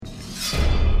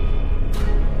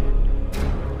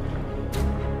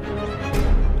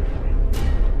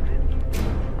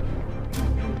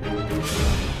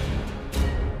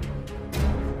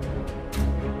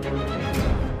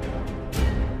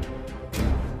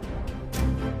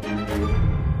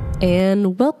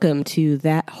And welcome to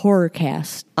That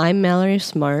Horrorcast. I'm Mallory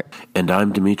Smart. And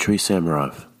I'm Dmitry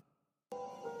Samarov.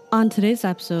 On today's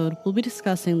episode, we'll be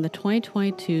discussing the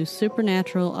 2022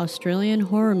 supernatural Australian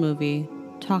horror movie,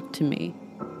 Talk to Me.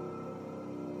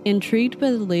 Intrigued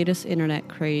by the latest internet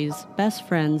craze, best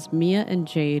friends Mia and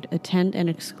Jade attend an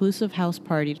exclusive house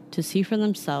party to see for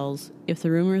themselves if the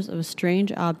rumors of a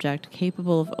strange object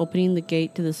capable of opening the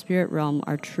gate to the spirit realm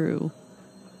are true.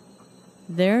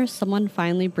 There, someone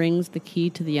finally brings the key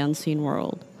to the unseen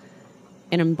world,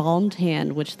 an embalmed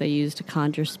hand which they use to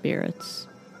conjure spirits,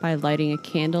 by lighting a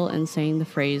candle and saying the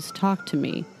phrase, "Talk to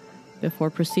me," before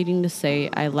proceeding to say,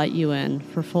 "I let you in,"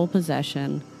 for full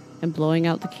possession, and blowing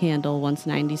out the candle once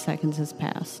 90 seconds has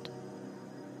passed.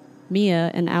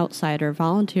 Mia, an outsider,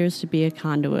 volunteers to be a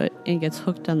conduit and gets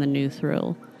hooked on the new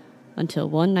thrill, until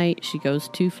one night she goes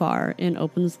too far and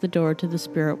opens the door to the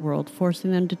spirit world,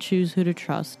 forcing them to choose who to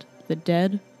trust, the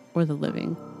dead or the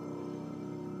living.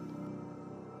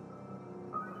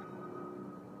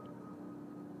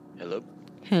 Hello?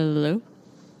 Hello?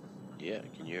 Yeah,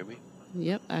 can you hear me?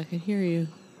 Yep, I can hear you.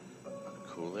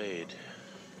 Kool-Aid.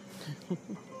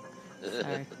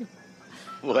 Sorry.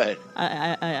 What?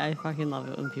 I fucking love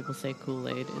it when people say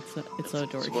Kool-Aid. It's so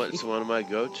dorky. It's one of my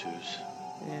go-tos.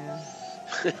 Yeah.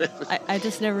 I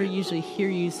just never usually hear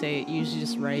you say it. You usually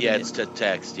just write it. Yeah, it's to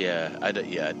text. Yeah, I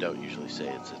don't usually say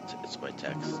it. It's my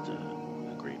text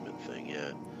agreement thing.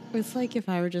 Yeah. It's like if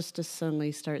I were just to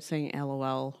suddenly start saying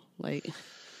LOL, like.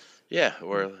 Yeah,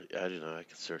 or I don't know. I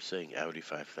could start saying Audi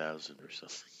 5000 or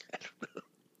something. I don't know.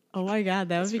 Oh my god,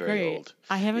 that would be great. Old.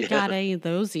 I haven't got any of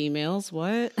those emails.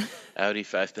 What? Audi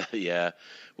 5000. Yeah.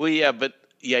 Well, yeah, but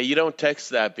yeah, you don't text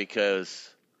that because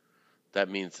that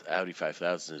means Audi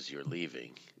 5000 is you're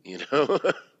leaving, you know?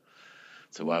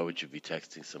 So why would you be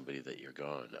texting somebody that you're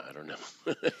gone? I don't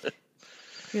know.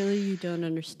 Really, you don't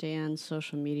understand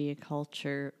social media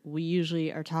culture. We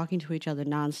usually are talking to each other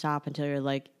nonstop until you're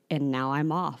like, and now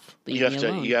I'm off. Leave me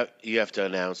alone. You have to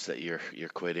announce that you're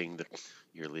quitting,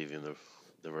 you're leaving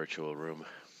the virtual room.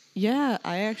 Yeah,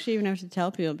 I actually even have to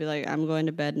tell people, be like, I'm going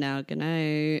to bed now. Good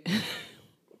night.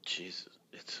 Jesus,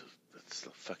 it's a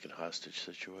fucking hostage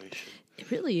situation. It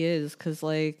really is, because,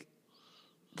 like,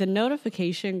 the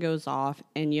notification goes off,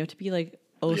 and you have to be, like,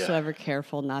 so ever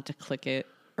careful not to click it,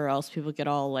 or else people get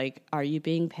all, like, are you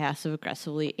being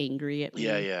passive-aggressively angry at me?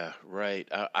 Yeah, right.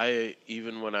 I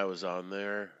even when I was on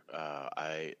there,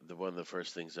 one of the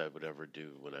first things I would ever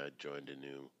do when I joined a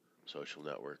new social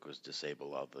network was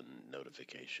disable all the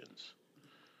notifications.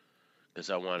 Because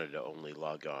I wanted to only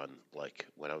log on, like,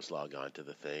 when I was logged on to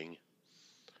the thing,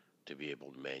 to be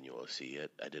able to manually see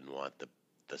it. I didn't want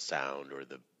the sound or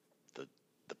the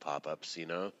pop-ups, you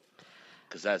know?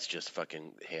 Because that's just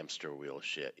fucking hamster wheel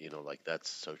shit, you know? Like, that's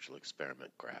social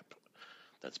experiment crap.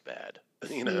 That's bad,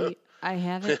 you know? I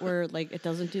have it where, like, it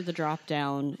doesn't do the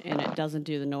drop-down and it doesn't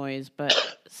do the noise, but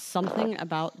something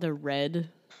about the red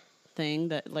thing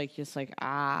that, like, just like,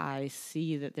 I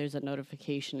see that there's a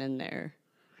notification in there.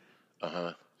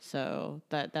 Uh-huh. So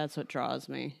that's what draws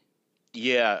me.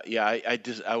 Yeah,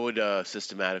 I would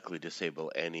systematically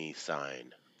disable any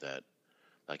sign that,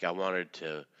 like, I wanted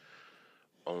to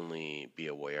only be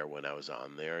aware when I was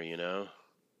on there, you know?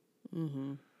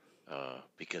 Mm-hmm.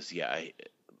 Because,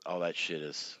 all that shit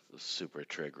is super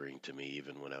triggering to me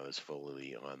even when I was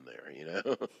fully on there, you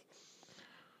know?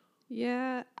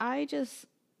 Yeah,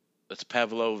 That's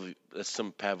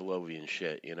some Pavlovian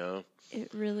shit, you know?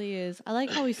 It really is. I like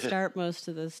how we start most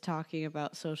of this talking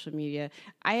about social media.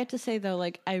 I have to say, though,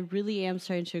 like, I really am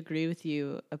starting to agree with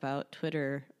you about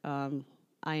Twitter.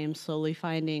 I am slowly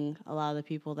finding a lot of the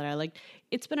people that I like.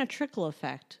 It's been a trickle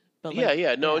effect. But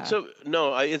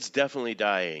it's definitely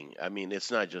dying. I mean,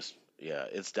 it's not just,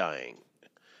 it's dying.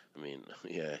 I mean,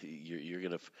 you're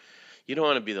going to, you don't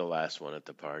want to be the last one at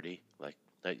the party. Like,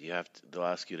 that they'll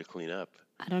ask you to clean up.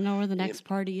 I don't know where the next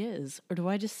party is. Or do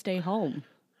I just stay home?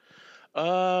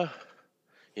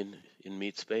 In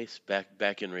meat space,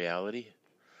 back in reality.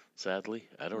 Sadly,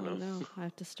 I don't know. No, I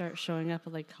have to start showing up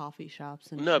at, like, coffee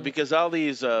shops and no, shit. because all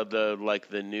these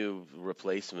the new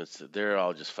replacements, they're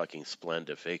all just fucking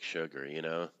Splenda fake sugar, you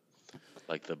know,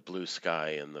 like the Blue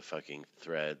Sky and the fucking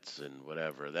Threads and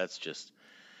whatever. It's just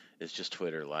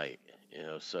Twitter light, you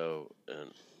know. So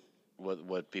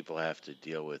what people have to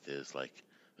deal with is, like,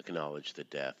 acknowledge the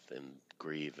death and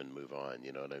grieve and move on.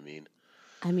 You know what I mean?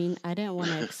 I mean, I didn't want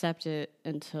to accept it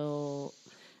until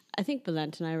I think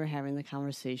Belen and I were having the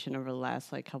conversation over the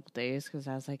last, like, couple days, because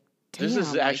I was like, damn.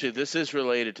 This is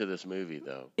related to this movie,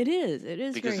 though. It is. It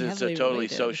is because very it's heavily a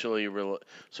totally related.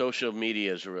 social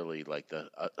media is really like the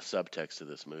subtext of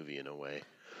this movie in a way.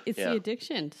 It's the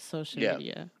addiction to social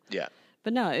media. Yeah.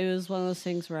 But no, it was one of those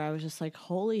things where I was just like,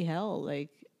 holy hell, like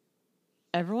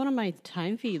everyone on my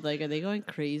time feed, like, are they going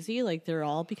crazy? Like, they're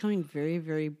all becoming very,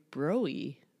 very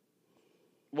bro-y.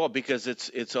 Well, because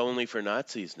it's only for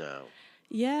Nazis now.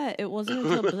 Yeah, it wasn't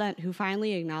until Blent who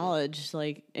finally acknowledged,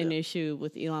 like, an issue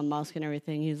with Elon Musk and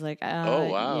everything. He's like, Oh,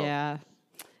 wow. yeah,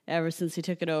 ever since he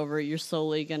took it over, you're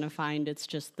slowly going to find it's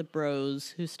just the bros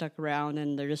who stuck around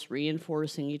and they're just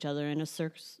reinforcing each other in a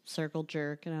circle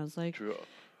jerk. And I was like, True.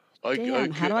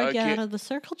 damn, how do I get out can't- of the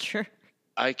circle jerk?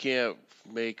 I can't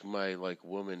make my like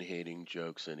woman hating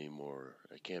jokes anymore.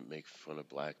 I can't make fun of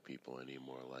black people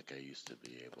anymore like I used to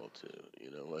be able to.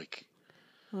 You know, like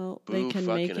Well, boo they can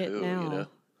make fucking it who, now. you know?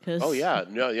 'Cause Oh yeah,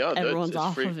 no, yeah, everyone's it's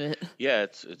off free. of it. Yeah,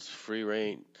 it's free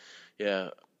reign. Yeah,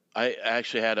 I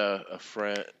actually had a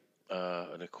friend,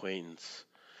 an acquaintance.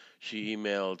 She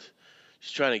emailed.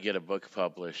 She's trying to get a book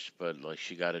published, but like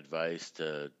she got advice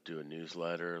to do a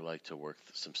newsletter, like to work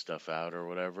some stuff out or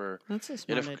whatever. That's a And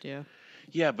smart if- idea.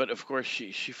 Yeah, but of course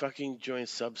she fucking joined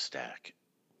Substack,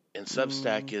 and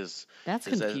Substack That's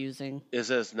is confusing. is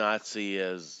as Nazi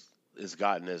as is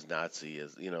gotten as Nazi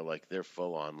as like they're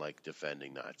full on like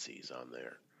defending Nazis on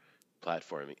their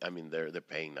platform. I mean they're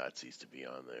paying Nazis to be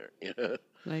on there. You know,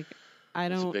 Like, I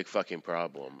it's a don't. big fucking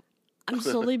problem. I'm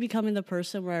slowly becoming the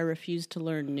person where I refuse to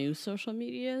learn new social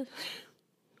media.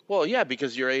 Well, yeah,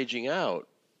 because you're aging out,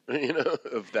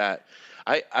 of that.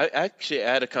 I actually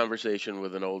had a conversation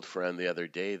with an old friend the other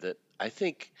day that I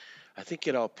think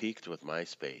it all peaked with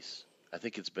MySpace. I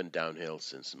think it's been downhill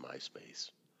since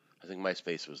MySpace. I think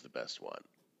MySpace was the best one.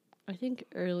 I think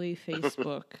early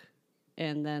Facebook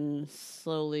and then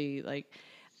slowly, like,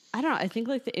 I don't know. I think,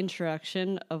 like, the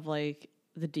introduction of, like,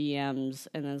 the DMs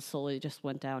and then slowly just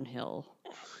went downhill.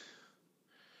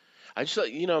 I just thought,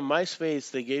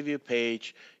 MySpace, they gave you a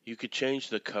page. You could change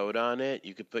the code on it.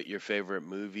 You could put your favorite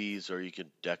movies or you could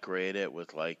decorate it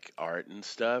with, like, art and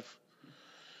stuff.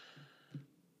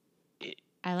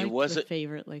 I like the wasn't-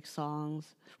 favorite, like,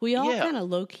 songs. We all Yeah. kind of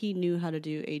low-key knew how to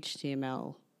do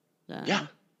HTML then. Yeah.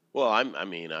 Well, I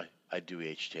do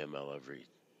HTML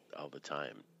all the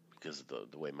time because of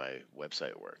the way my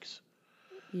website works.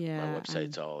 Yeah. My I'm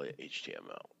website's all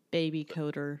HTML. baby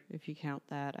coder, if you count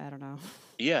that. I don't know.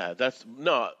 Yeah,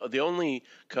 the only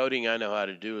coding I know how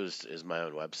to do is my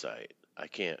own website.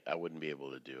 I wouldn't be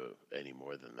able to do any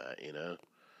more than that,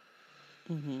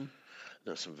 Mm-hmm.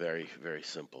 There's some very, very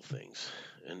simple things.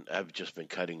 And I've just been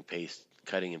cutting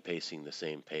and pasting the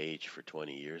same page for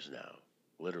 20 years now.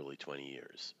 Literally 20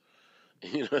 years.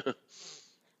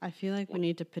 I feel like we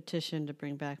need to petition to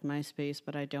bring back MySpace,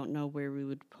 but I don't know where we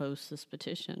would post this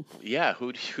petition. Yeah,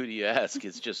 who do you ask?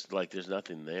 It's just like there's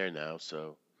nothing there now,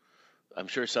 so I'm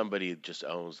sure somebody just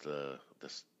owns the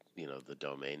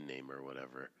domain name or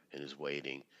whatever and is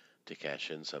waiting to cash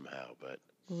in somehow, but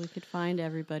Well, we could find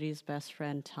everybody's best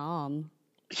friend, Tom.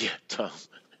 yeah, Tom.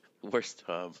 Where's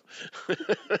Tom?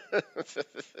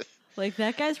 Like,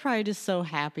 that guy's probably just so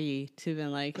happy to have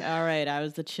been like, all right, I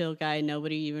was the chill guy.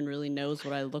 Nobody even really knows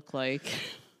what I look like.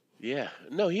 Yeah.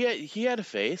 No, he had a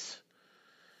face.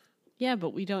 Yeah, but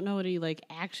we don't know what he, like,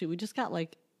 actually, we just got,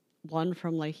 like, one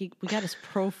from, like, we got his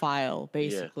profile,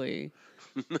 basically.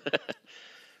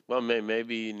 Well,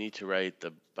 maybe you need to write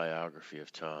the biography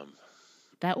of Tom.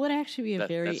 That would actually be a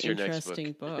very That's your next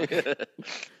interesting book.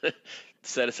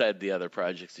 Set aside the other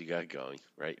projects you got going.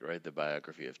 Write the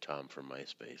biography of Tom from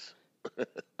MySpace.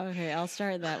 Okay, I'll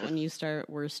start that when you start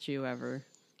Worst Jew Ever.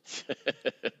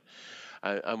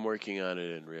 I'm working on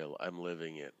it I'm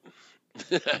living it.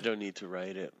 I don't need to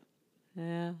write it.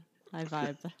 Yeah, I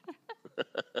vibe that.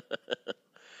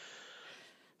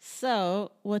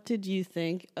 So, what did you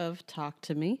think of Talk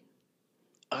to Me?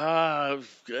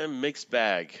 Mixed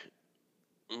bag.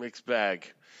 Mixed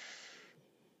bag.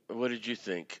 What did you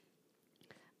think?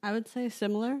 I would say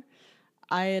similar.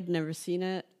 I had never seen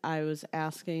it. I was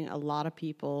asking a lot of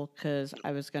people because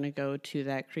I was going to go to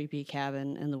that creepy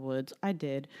cabin in the woods. I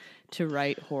did to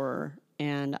write horror,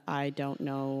 and I don't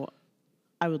know.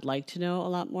 I would like to know a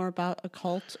lot more about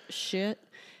occult shit.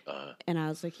 And I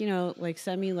was like, like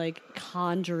send me like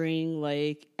Conjuring,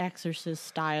 like Exorcist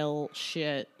style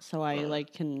shit, so I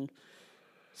like can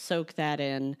soak that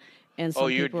in. And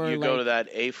some you people are go to like, that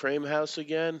A-frame house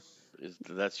again?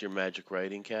 That's your magic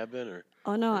writing cabin, or?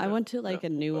 oh no, I no? went to like No. a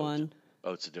new one.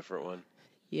 Oh, it's a different one.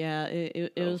 Yeah,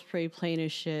 it was pretty plain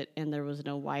as shit, and there was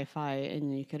no Wi-Fi,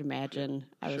 and you could imagine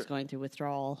I was Sure. going through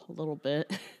withdrawal a little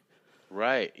bit.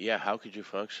 Right. Yeah. How could you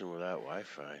function without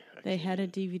Wi-Fi? They had a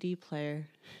DVD player.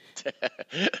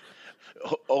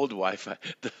 Old Wi-Fi,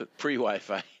 the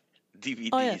pre-Wi-Fi DVDs.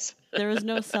 Oh, yeah. There was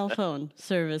no cell phone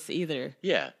service either.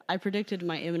 Yeah. I predicted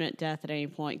my imminent death at any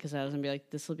point because I was going to be like,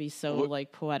 this will be so,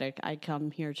 like, poetic. I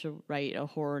come here to write a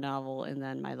horror novel, and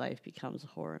then my life becomes a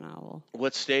horror novel.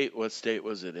 What state was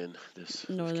it in? This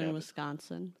Northern cabin?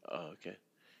 Wisconsin. Oh, okay.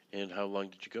 And how long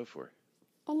did you go for?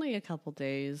 Only a couple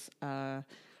days.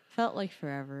 Felt like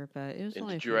forever, but it was And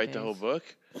only did a you few write days. the whole book?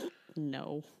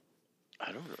 No.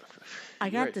 I don't know. I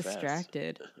You got write fast.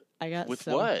 distracted. With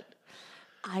what?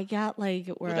 I got like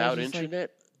where I Without was just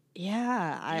internet?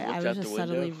 yeah, You I looked was out the just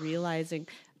suddenly window? realizing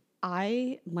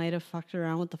I might have fucked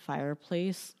around with the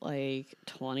fireplace like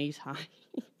 20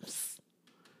 times.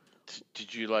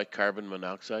 Did you like carbon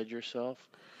monoxide yourself?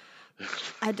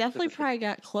 I definitely probably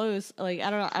got close. Like,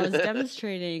 I don't know. I was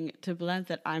demonstrating to Blent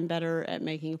that I'm better at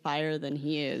making fire than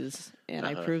he is. And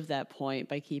I proved that point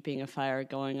by keeping a fire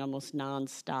going almost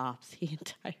nonstop the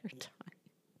entire time.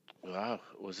 Wow,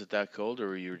 was it that cold, or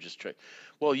were you just trying?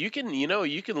 Well, you can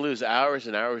lose hours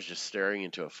and hours just staring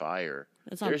into a fire.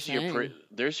 That's what I'm saying.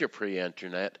 There's your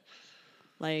pre-internet,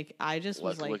 Like, I just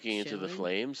was like looking into the chilling.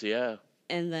 flames. Yeah,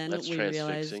 And then That's we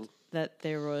realized transfixing. that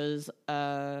there was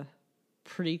a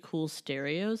pretty cool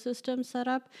stereo system set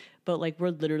up, but like we're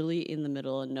literally in the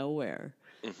middle of nowhere.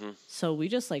 So we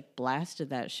just like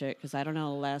blasted that shit because I don't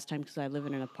know the last time, because I live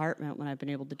in an apartment, when I've been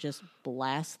able to just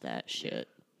blast that shit.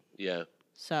 yeah.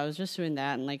 So I was just doing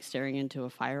that and like staring into a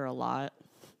fire a lot.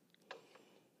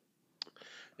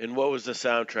 And what was the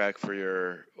soundtrack for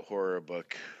your horror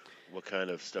book? What kind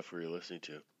of stuff were you listening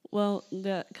to? Well,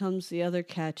 that comes the other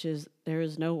catch is there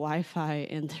is no Wi-Fi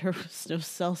and there was no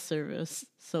cell service.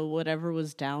 So whatever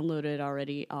was downloaded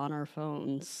already on our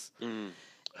phones.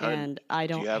 And I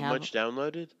don't Do you have much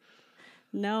downloaded?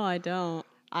 No, I don't.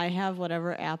 I have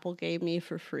whatever Apple gave me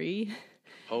for free.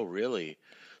 Oh, really?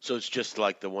 So it's just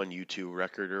like the one U2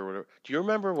 record or whatever. Do you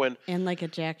remember when? And like a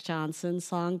Jack Johnson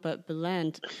song, but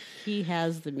Blent, he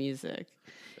has the music.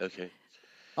 Okay.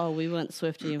 Oh, we went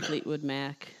Swiftie and Fleetwood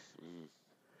Mac.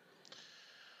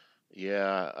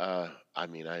 Yeah, I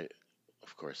mean,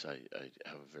 of course, I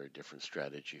have a very different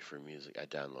strategy for music. I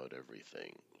download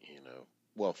everything,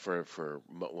 Well, for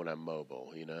when I'm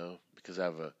mobile, because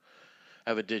I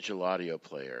have a digital audio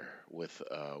player with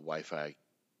Wi-Fi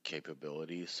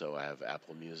capabilities, so I have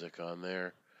Apple Music on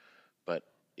there. But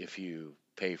if you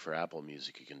pay for Apple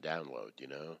Music, you can download,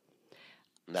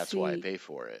 And that's why I See, pay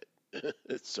for it,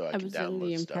 so I I can was in download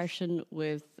the stuff. impression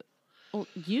with, well,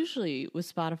 usually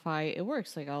with Spotify, it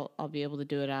works. Like I'll be able to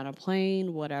do it on a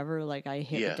plane, whatever. Like I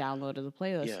hit Yeah. the download of the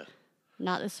playlist. Yeah.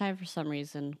 Not this time for some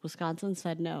reason. Wisconsin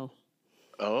said no.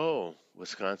 Oh,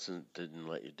 Wisconsin didn't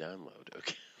let you download.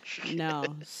 Okay. No.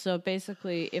 So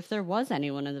basically, if there was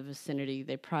anyone in the vicinity,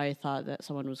 they probably thought that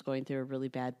someone was going through a really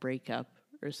bad breakup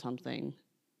or something.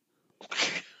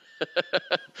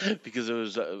 because it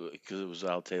was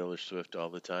all Taylor Swift all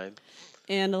the time.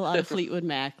 And a lot of Fleetwood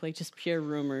Mac, like just pure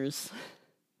rumors.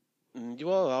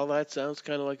 Well, all that sounds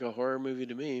kind of like a horror movie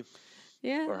to me,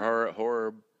 Yeah. or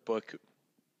horror book.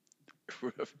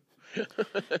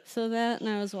 So that, and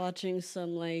I was watching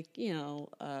some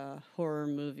horror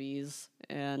movies,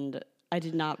 and I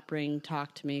did not bring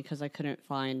Talk to Me because I couldn't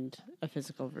find a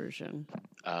physical version.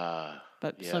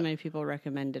 But Yeah. so many people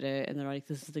recommended it, and they're like,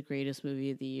 "This is the greatest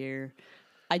movie of the year."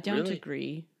 I don't Really?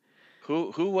 agree.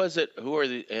 Who was it? Who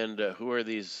are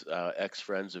these ex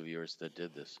friends of yours that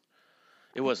did this?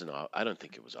 It wasn't. I don't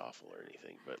think it was awful or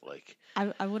anything, but like.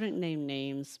 I wouldn't name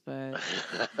names, but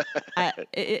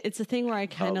it's a thing where I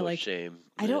kind of Hall of like. shame.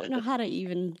 I don't know how to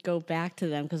even go back to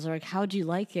them because they're like, "How'd you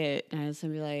like it?" And I was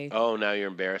gonna be like, Oh, now you're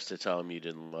embarrassed to tell them you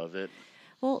didn't love it.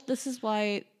 "Well, this is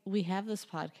why we have this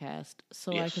podcast,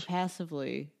 so I Yes. could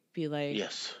passively be like,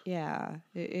 Yes, yeah,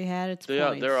 it had its they're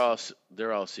points."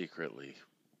 they're all secretly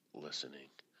listening.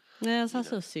 Yeah, it's not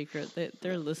so secret.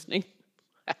 They're listening.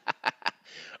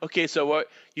 Okay, so what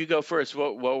you go first?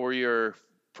 What were your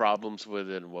problems with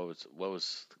it, and what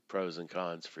was pros and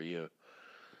cons for you?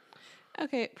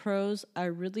 Okay, pros. I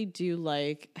really do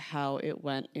like how it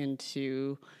went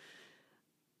into.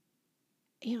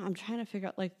 I'm trying to figure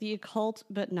out like the occult,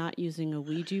 but not using a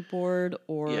Ouija board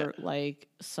or Yeah. like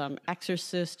some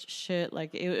exorcist shit.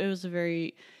 Like it was a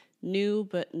very new,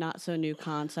 but not so new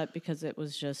concept because it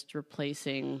was just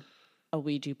replacing a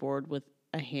Ouija board with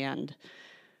a hand.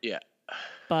 Yeah,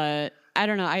 But I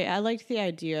don't know. I liked the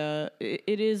idea.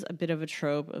 It is a bit of a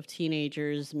trope of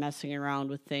teenagers messing around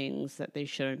with things that they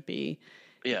shouldn't be.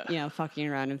 yeah, Fucking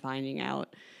around and finding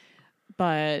out.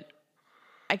 But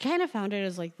I kind of found it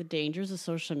as like the dangers of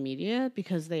social media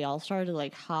because they all started to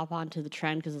like hop onto the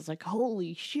trend because it's like,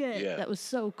 holy shit, Yeah. that was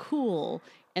so cool.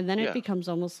 And then Yeah. it becomes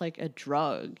almost like a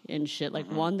drug and shit. Like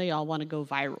one, they all want to go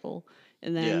viral.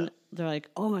 And then they're like,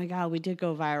 oh my God, we did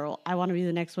go viral. I want to be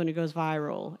the next one who goes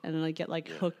viral. And then I get like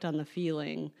hooked on the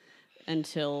feeling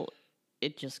until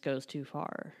it just goes too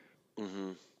far.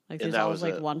 Mm-hmm. Like there's always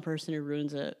like one person who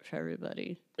ruins it for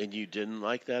everybody. And you didn't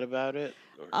like that about it?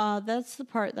 That's the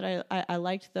part that I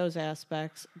liked those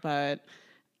aspects, but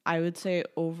I would say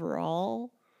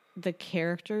overall the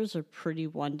characters are pretty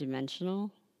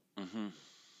one-dimensional. Mm-hmm.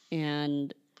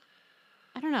 And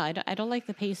I don't know. I don't like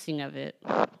the pacing of it.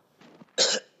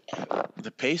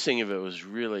 The pacing of it was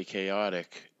really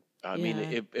chaotic. I mean,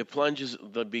 it plunges.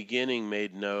 The beginning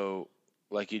made no,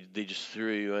 like they just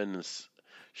threw you in and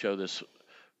show this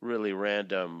really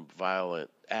random, violent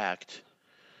act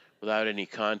without any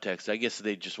context. I guess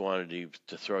they just wanted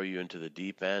to throw you into the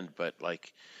deep end, but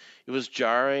like it was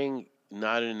jarring,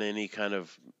 not in any kind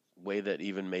of way that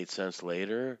even made sense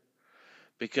later,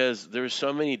 because there were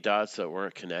so many dots that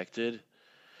weren't connected,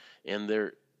 and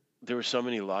there were so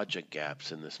many logic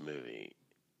gaps in this movie.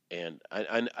 And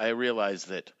I realized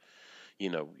that,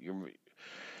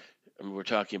 we're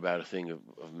talking about a thing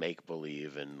of make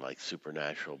believe and like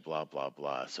supernatural, blah blah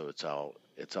blah. So it's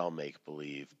all make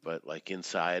believe, but like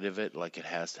inside of it, like it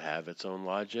has to have its own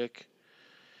logic.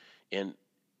 And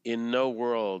in no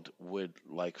world would,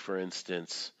 like, for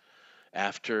instance,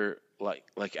 after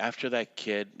that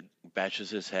kid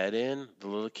bashes his head in, the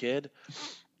little kid,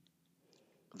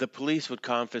 the police would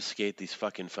confiscate these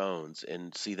fucking phones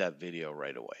and see that video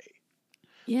right away.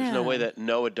 Yeah. There's no way that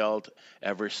no adult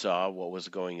ever saw what was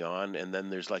going on, and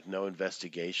then there's like no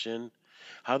investigation.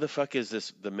 How the fuck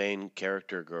is the main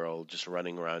character girl just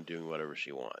running around doing whatever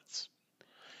she wants?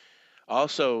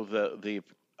 Also, the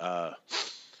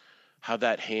how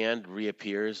that hand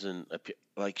reappears and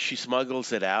like she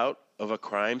smuggles it out of a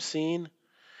crime scene,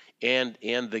 and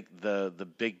the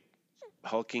big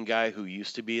hulking guy who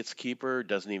used to be its keeper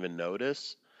doesn't even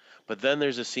notice. But then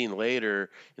there's a scene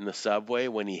later in the subway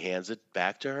when he hands it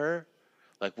back to her.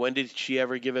 Like, when did she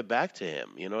ever give it back to him?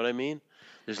 You know what I mean?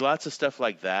 There's lots of stuff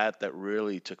like that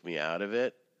really took me out of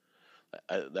it.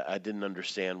 I didn't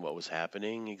understand what was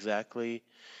happening exactly.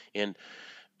 And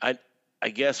I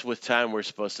guess with time we're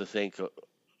supposed to think,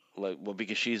 like, well,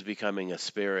 because she's becoming a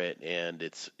spirit and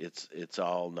it's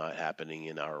all not happening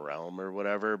in our realm or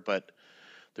whatever, but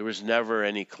there was never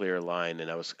any clear line, and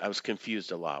I was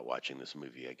confused a lot watching this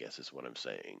movie, I guess is what I'm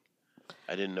saying.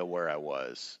 I didn't know where I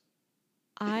was.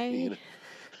 I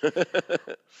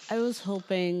was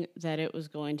hoping that it was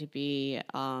going to be,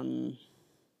 I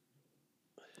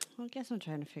guess I'm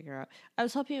trying to figure out. I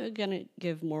was hoping it was going to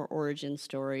give more origin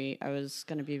story. I was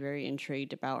going to be very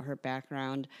intrigued about her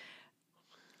background.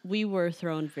 We were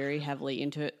thrown very heavily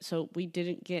into it, so we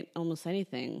didn't get almost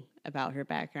anything about her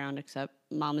background except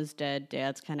mom is dead,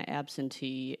 dad's kind of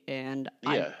absentee, and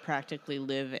I practically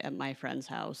live at my friend's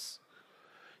house.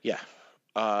 Yeah.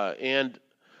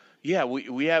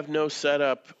 We have no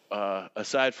setup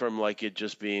aside from like it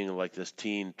just being like this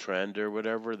teen trend or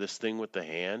whatever. This thing with the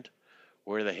hand,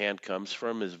 where the hand comes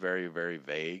from, is very, very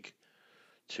vague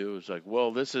too. It's like,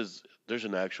 well, there's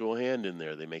an actual hand in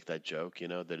there. They make that joke,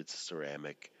 that it's a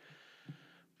ceramic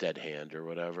dead hand or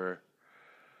whatever.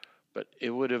 But it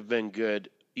would have been good.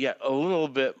 Yeah, a little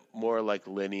bit more like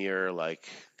linear, like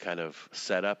kind of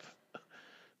setup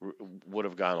would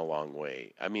have gone a long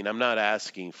way. I mean, I'm not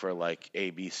asking for like A,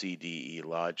 B, C, D, E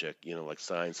logic, like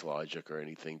science logic or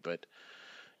anything, but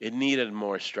it needed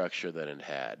more structure than it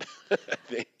had. I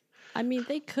think. I mean,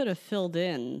 they could have filled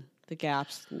in the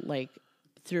gaps like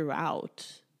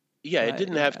throughout. Yeah, it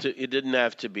didn't have to. It didn't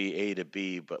have to be A to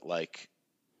B, but like,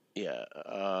 yeah.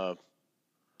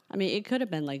 I mean, it could have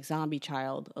been like Zombie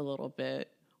Child a little bit.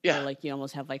 Yeah. Where, like, you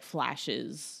almost have like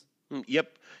flashes.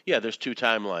 Yep. Yeah, there's two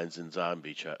timelines in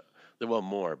Zombie Child. Well,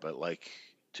 more, but like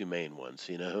two main ones.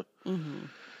 Mm-hmm.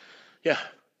 Yeah.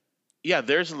 Yeah,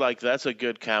 there's like, that's a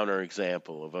good counter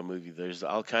example of a movie. There's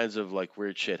all kinds of like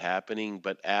weird shit happening,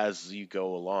 but as you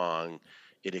go along,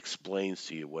 it explains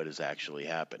to you what is actually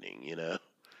happening, And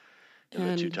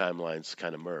the two timelines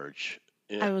kind of merge.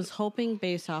 Yeah. I was hoping,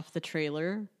 based off the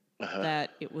trailer,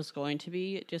 that it was going to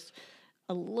be just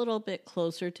a little bit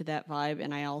closer to that vibe.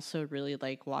 And I also really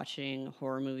like watching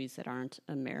horror movies that aren't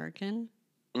American.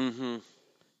 Mm-hmm.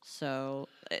 So,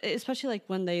 especially like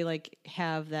when they like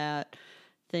have that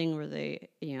thing where they,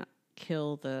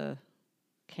 kill the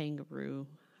kangaroo.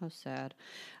 How sad.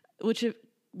 Which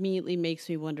immediately makes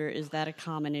me wonder, is that a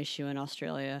common issue in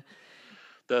Australia?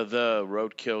 The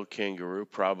roadkill kangaroo,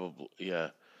 probably, yeah.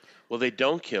 Well, they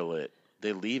don't kill it;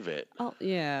 they leave it. Oh,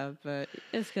 yeah, but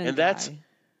it's gonna. And that's,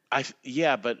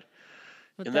 but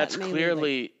and that's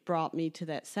clearly like, brought me to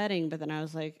that setting. But then I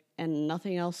was like, and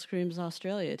nothing else screams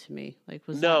Australia to me. Like,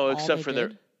 was no, that all except they for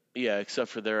did? yeah, except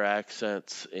for their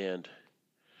accents and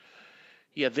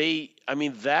yeah, they. I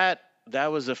mean that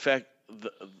was the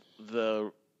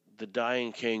the the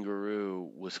dying kangaroo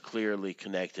was clearly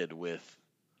connected with.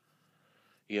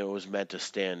 It was meant to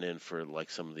stand in for like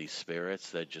some of these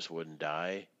spirits that just wouldn't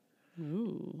die.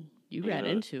 Ooh, you You got know.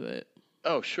 into it.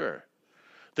 Oh, sure.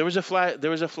 There was a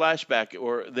flashback,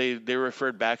 or they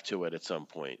referred back to it at some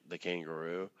point. The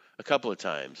kangaroo, a couple of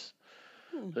times.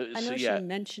 I So know she yeah.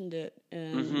 mentioned it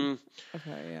in. Hmm.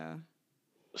 Okay, yeah.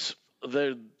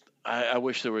 There, I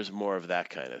wish there was more of that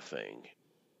kind of thing.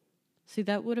 See,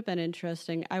 that would have been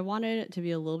interesting. I wanted it to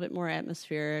be a little bit more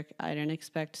atmospheric. I didn't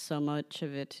expect so much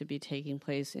of it to be taking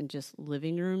place in just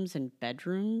living rooms and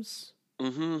bedrooms.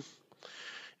 Hmm.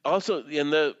 Also, in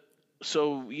the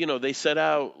so they set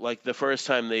out like the first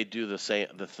time they do the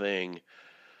thing.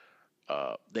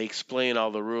 They explain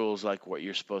all the rules, like what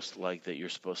you're supposed to like that you're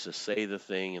supposed to say the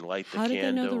thing and light the How did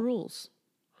they know the candle, rules?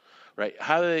 right?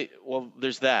 How they well,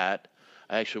 there's that.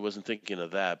 I actually wasn't thinking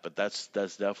of that, but that's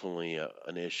definitely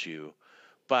an issue.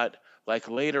 But like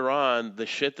later on, the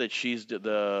shit that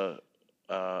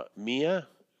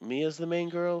Mia's the main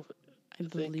girl, I I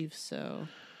think. believe so.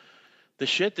 The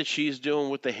shit that she's doing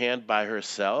with the hand by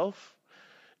herself,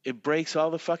 it breaks all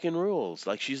the fucking rules.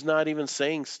 Like she's not even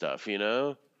saying stuff.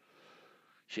 And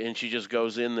she just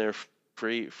goes in there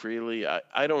freely.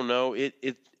 I don't know.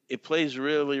 It plays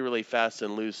really really fast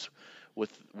and loose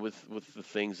with the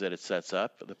things that it sets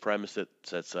up, the premise it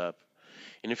sets up.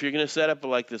 And if you're going to set up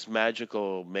like this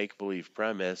magical make believe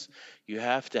premise, you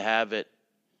have to have it,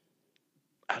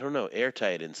 I don't know,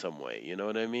 airtight in some way. You know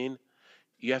what I mean?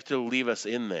 You have to leave us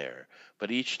in there.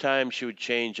 But each time she would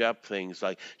change up things,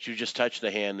 like she would just touch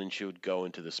the hand and she would go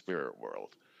into the spirit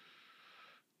world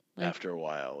Like, after a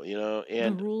while, the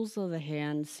and rules of the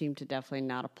hand seem to definitely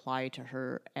not apply to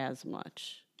her as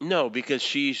much. no, because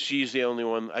she's the only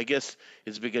one. I guess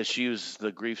it's because she was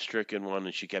the grief stricken one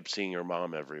and she kept seeing her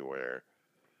mom everywhere.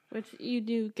 Which you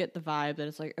do get the vibe that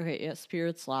it's like, okay, yeah,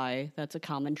 spirits lie. That's a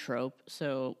common trope.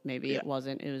 So maybe Yeah. it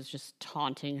wasn't. It was just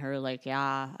taunting her, like,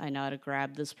 yeah, I know how to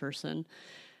grab this person.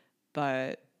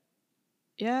 But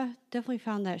yeah, definitely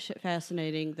found that shit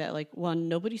fascinating. That like, one,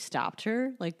 nobody stopped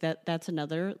her. Like that's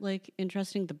another like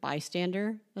interesting. The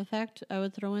bystander effect I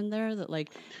would throw in there. That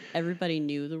like everybody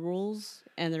knew the rules,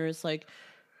 and there was like,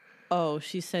 oh,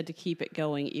 she said to keep it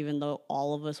going, even though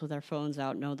all of us with our phones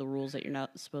out know the rules that you're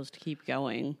not supposed to keep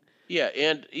going. Yeah,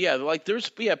 and yeah, like there's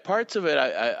parts of it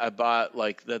I bought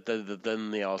like that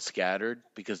then they all scattered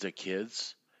because they're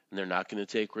kids and they're not going to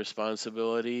take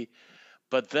responsibility.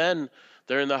 But then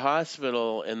they're in the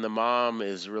hospital and the mom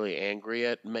is really angry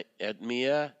at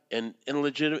Mia and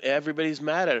legit everybody's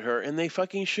mad at her and they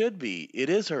fucking should be. It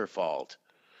is her fault.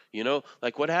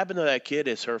 Like what happened to that kid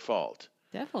is her fault.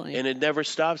 Definitely. And it never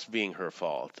stops being her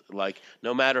fault. Like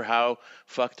no matter how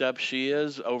fucked up she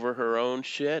is over her own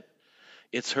shit,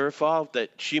 it's her fault that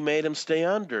she made him stay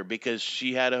under because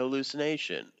she had a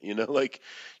hallucination. Like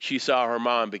she saw her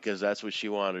mom because that's what she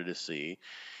wanted to see,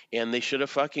 and they should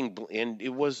have and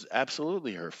it was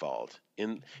absolutely her fault.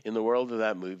 In the world of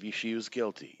that movie, she was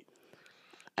guilty.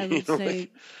 I would say,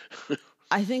 Like,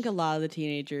 I think a lot of the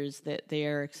teenagers that they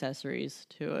are accessories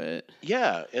to it.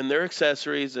 yeah, and they're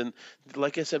accessories, and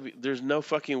like I said, there's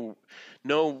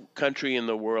no country in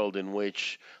the world in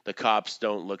which the cops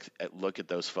don't look at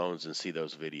those phones and see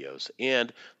those videos.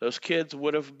 And those kids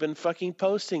would have been fucking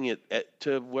posting it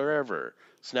to wherever,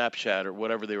 Snapchat or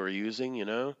whatever they were using.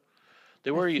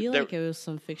 They were. I feel like it was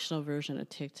some fictional version of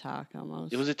TikTok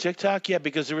almost. It was a TikTok, yeah,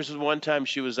 because there was one time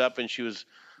she was up and she was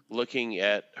looking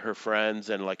at her friends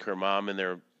and like her mom, and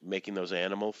they're making those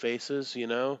animal faces.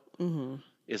 Mm-hmm.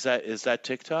 Is that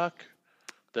TikTok?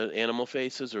 The animal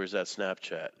faces, or is that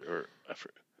Snapchat? Or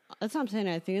That's what I'm saying.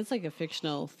 I think it's like a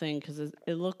fictional thing because it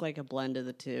looked like a blend of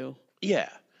the two. yeah,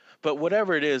 but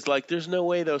whatever it is, like, there's no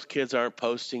way those kids aren't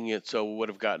posting it, so it would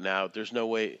have gotten out. There's no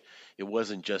way it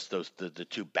wasn't just the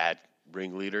two bad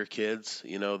ringleader kids,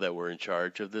 that were in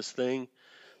charge of this thing.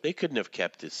 They couldn't have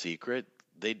kept it secret.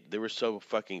 They were so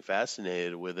fucking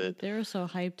fascinated with it. They were so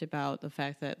hyped about the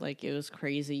fact that like it was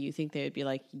crazy. You think they would be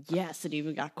like, yes, it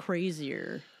even got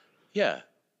crazier. Yeah,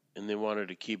 and they wanted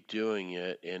to keep doing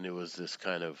it, and it was this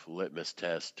kind of litmus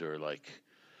test or like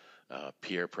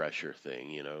peer pressure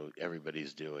thing.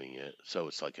 Everybody's doing it, so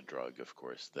it's like a drug, of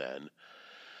course. Then,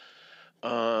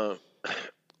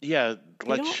 yeah, They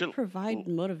like don't provide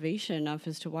motivation enough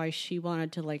as to why she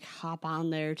wanted to like hop on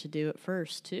there to do it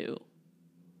first too.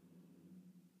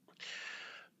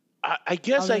 I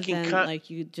guess Other I can than,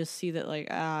 like you just see that like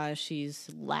she's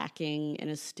lacking in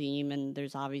esteem and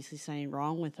there's obviously something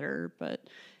wrong with her, but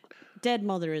dead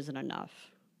mother isn't enough.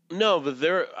 No, but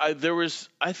there was.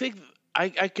 I think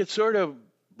I could sort of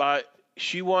buy.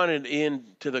 She wanted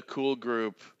into the cool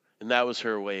group, and that was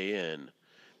her way in,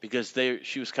 because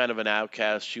she was kind of an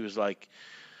outcast. She was like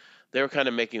they were kind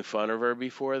of making fun of her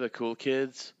before, the cool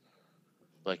kids.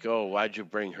 Like, oh, why'd you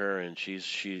bring her? And she's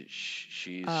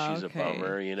a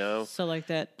bummer, you know. So like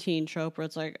that teen trope where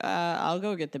it's like, I'll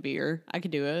go get the beer. I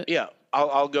could do it. Yeah,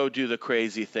 I'll go do the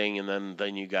crazy thing, and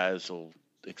then you guys will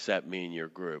accept me in your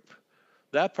group.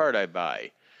 That part I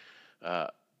buy.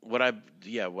 What I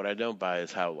don't buy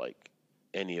is how like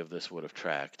any of this would have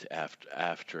tracked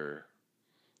after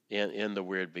in the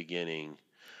weird beginning.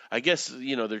 I guess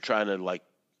they're trying to like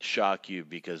shock you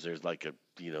because there's like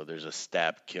there's a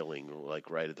stab killing like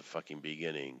right at the fucking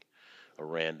beginning, a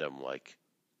random like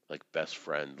best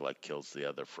friend like kills the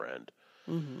other friend.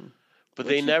 Mm-hmm. But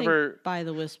they never by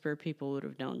the whisper people would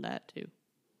have known that too.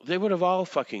 They would have all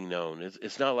fucking known.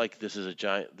 It's not like this is a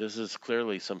giant. This is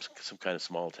clearly some kind of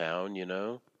small town, you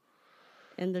know.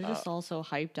 And they're just also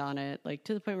hyped on it, like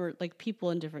to the point where like people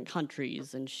in different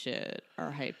countries and shit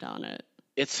are hyped on it.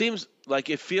 It seems like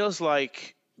it feels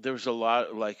like there was a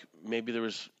lot, like maybe there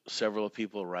was several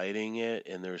people writing it,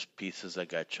 and there's pieces that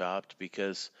got chopped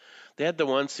because they had the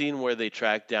one scene where they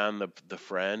tracked down the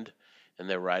friend, and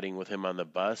they're riding with him on the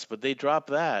bus, but they dropped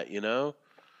that, you know.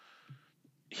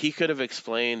 He could have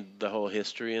explained the whole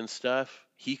history and stuff.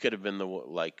 He could have been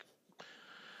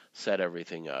set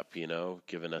everything up, you know,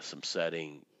 given us some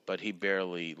setting. But he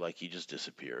barely, he just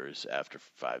disappears after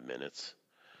 5 minutes.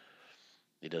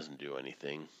 He doesn't do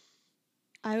anything.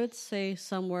 I would say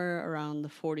somewhere around the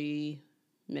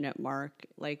 40-minute mark,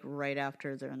 like right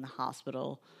after they're in the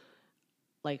hospital,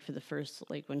 like for the first,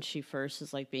 like when she first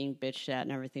is like being bitched at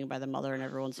and everything by the mother and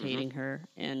everyone's hating her,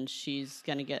 and she's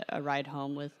going to get a ride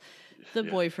home with the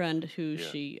boyfriend who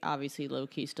she obviously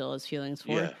low-key still has feelings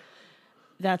for. Yeah.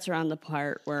 That's around the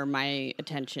part where my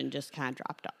attention just kind of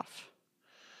dropped off.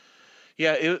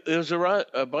 Yeah, it was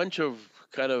a bunch of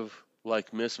kind of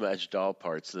like mismatched doll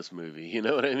parts, this movie. You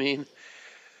know what I mean?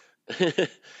 There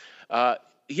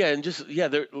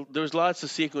was lots of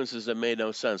sequences that made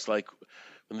no sense. Like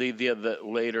when the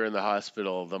later in the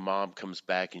hospital, the mom comes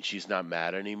back and she's not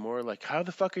mad anymore. Like, how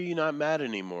the fuck are you not mad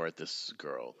anymore at this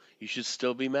girl? You should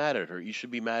still be mad at her. You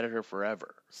should be mad at her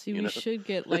forever. See, we should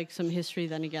get like some history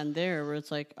then again there, where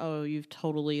it's like, oh, you've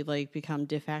totally like become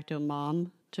de facto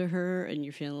mom to her, and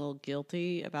you're feeling a little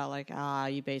guilty about like,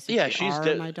 you basically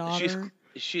are my daughter.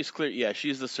 She's clear. Yeah,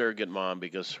 she's the surrogate mom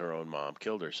because her own mom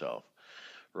killed herself.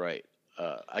 Right.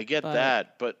 I get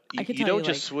that, but you don't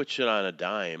just switch it on a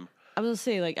dime. I was going to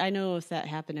say, like, I know if that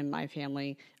happened in my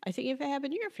family, I think if it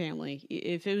happened in your family,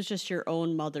 if it was just your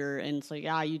own mother and it's like,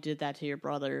 you did that to your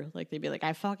brother, like, they'd be like,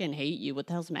 I fucking hate you. What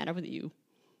the hell's the matter with you?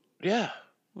 Yeah.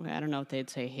 Okay, I don't know if they'd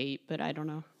say hate, but I don't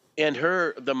know. And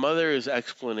the mother's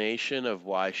explanation of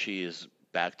why she is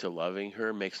back to loving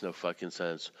her makes no fucking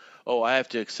sense. Oh, I have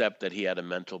to accept that he had a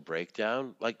mental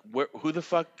breakdown. Like, who the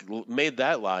fuck made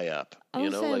that lie up? I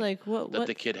would say, what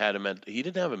the kid had he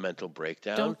didn't have a mental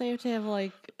breakdown. Don't they have to have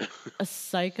like a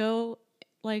psycho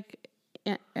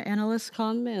analyst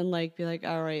come and like be like,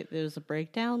 all right, there's a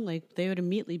breakdown? Like, they would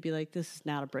immediately be like, this is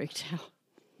not a breakdown.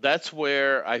 That's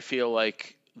where I feel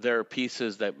like there are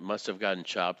pieces that must have gotten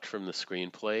chopped from the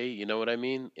screenplay. You know what I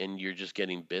mean? And you're just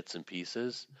getting bits and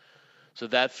pieces. So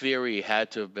that theory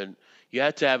had to have been. You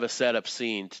had to have a setup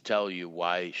scene to tell you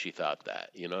why she thought that.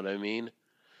 You know what I mean?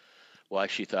 Why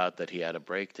she thought that he had a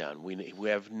breakdown. We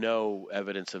have no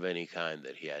evidence of any kind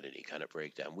that he had any kind of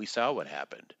breakdown. We saw what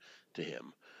happened to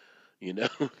him. You know?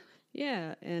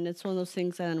 Yeah, and it's one of those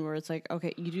things then where it's like,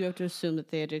 okay, you do have to assume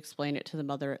that they had to explain it to the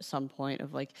mother at some point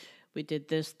of like, we did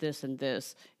this, this, and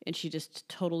this, and she just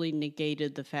totally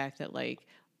negated the fact that like,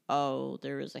 oh,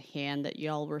 there was a hand that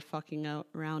y'all were fucking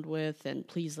around with, and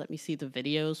please let me see the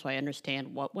video so I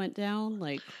understand what went down.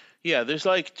 Like, yeah, there's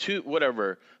like two,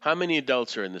 whatever. How many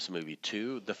adults are in this movie?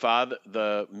 Two?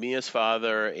 Mia's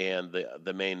father, and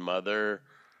the main mother.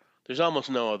 There's almost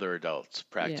no other adults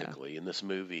practically in this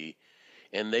movie,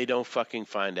 and they don't fucking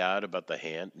find out about the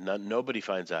hand. Nobody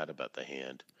finds out about the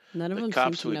hand. None of them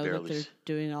seem to know that they're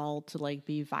doing all to like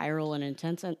be viral and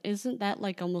intense. And isn't that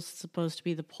like almost supposed to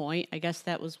be the point? I guess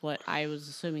that was what I was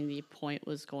assuming the point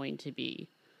was going to be.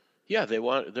 Yeah,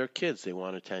 they're kids. They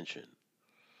want attention.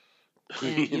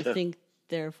 And you think,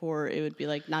 therefore, it would be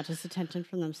like not just attention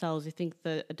from themselves. You think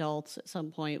the adults at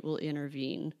some point will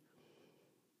intervene.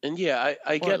 And yeah,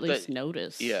 I get that. Or at least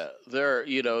notice. Yeah,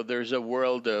 there's a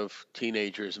world of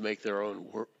teenagers make their own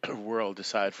world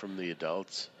aside from the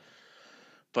adults.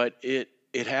 But it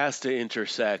has to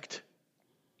intersect,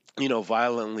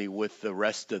 violently with the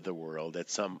rest of the world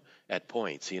at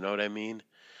points. You know what I mean?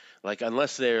 Like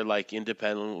unless they're like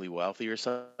independently wealthy or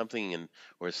something, and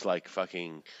where it's like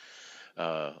fucking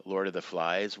Lord of the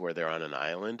Flies, where they're on an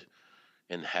island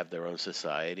and have their own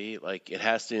society. Like it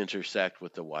has to intersect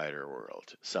with the wider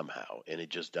world somehow, and it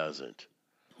just doesn't.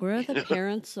 Where are the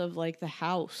parents of like the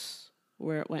house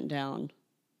where it went down?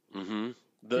 Mm-hmm.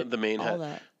 The main all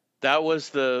that. That was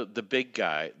the big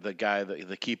guy,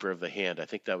 the keeper of the hand. I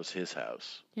think that was his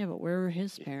house. Yeah, but where were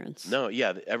his parents? No,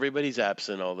 yeah, everybody's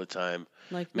absent all the time.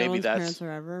 Like maybe no one's that's parents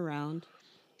are ever around.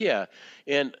 yeah,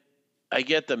 and I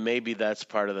get that maybe that's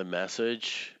part of the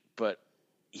message, but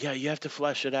yeah, you have to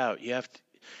flesh it out. You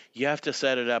have to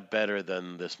set it up better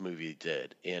than this movie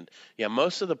did. And yeah,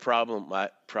 most of the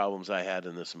problems I had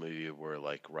in this movie were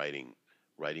like writing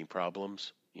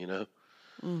problems. You know.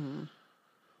 Mm-hmm.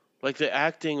 Like the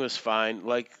acting was fine.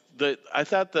 Like I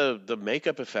thought the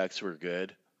makeup effects were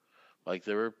good. Like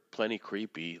they were plenty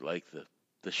creepy. Like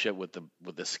the shit with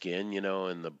the skin, you know,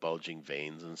 and the bulging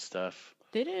veins and stuff.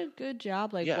 They did a good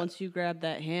job. Like once you grab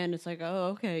that hand, it's like,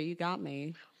 oh, okay, you got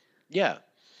me. Yeah.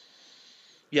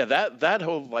 Yeah, that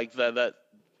whole like that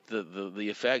the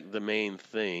effect, the main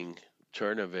thing,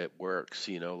 turn of it works,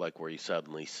 you know, like where you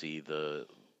suddenly see the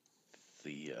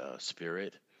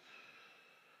spirit.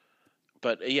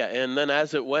 But yeah, and then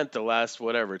as it went, the last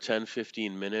whatever 10,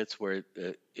 15 minutes, where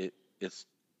it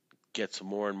gets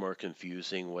more and more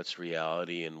confusing. What's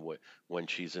reality and when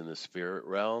she's in the spirit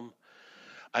realm?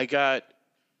 I got,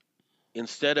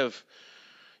 instead of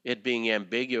it being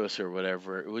ambiguous or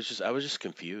whatever, I was just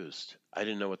confused. I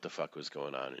didn't know what the fuck was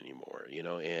going on anymore, you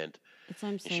know. And that's what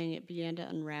I'm saying. It began to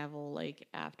unravel like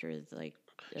after like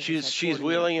she's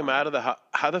wheeling him out of the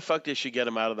how the fuck did she get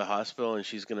him out of the hospital, and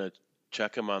she's gonna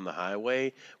chuck him on the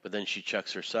highway, but then she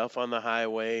chucks herself on the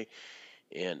highway,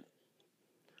 and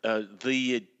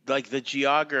the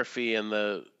geography and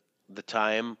the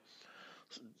time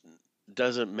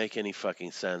doesn't make any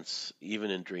fucking sense, even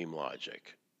in dream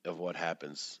logic of what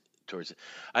happens towards it.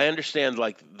 I understand,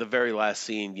 like the very last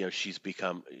scene, you know, she's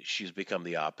become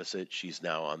the opposite. She's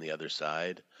now on the other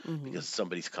side because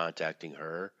somebody's contacting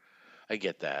her. I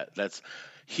get that.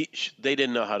 They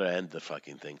didn't know how to end the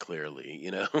fucking thing, clearly,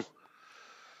 you know.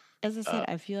 As I said,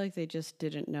 I feel like they just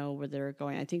didn't know where they were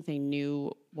going. I think they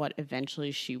knew what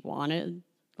eventually she wanted,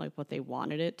 like what they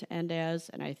wanted it to end as,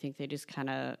 and I think they just kind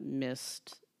of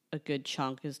missed a good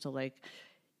chunk as to like,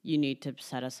 you need to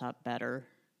set us up better.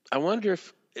 I wonder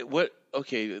if what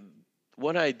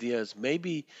ideas,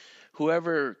 maybe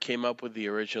whoever came up with the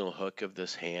original hook of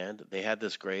this hand, they had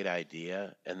this great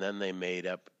idea, and then they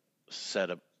set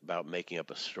about making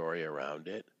up a story around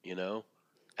it, you know,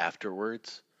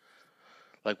 afterwards.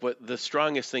 Like what the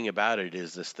strongest thing about it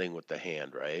is this thing with the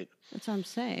hand, right? That's what I'm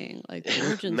saying. Like the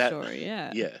origin story,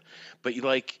 yeah. Yeah. But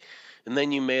and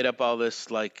then you made up all this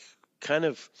like kind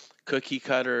of cookie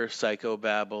cutter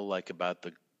psychobabble, like about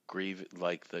the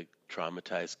like the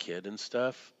traumatized kid and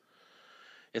stuff.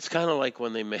 It's kind of like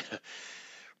when they made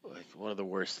like one of the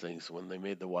worst things when they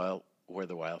made Where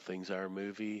the Wild Things Are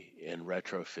movie and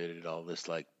retrofitted all this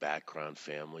like background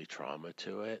family trauma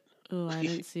to it. Oh, I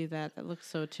didn't see that. That looks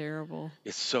so terrible.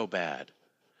 It's so bad.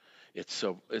 It's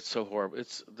so horrible.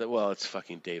 It's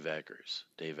fucking Dave Eggers.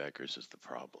 Dave Eggers is the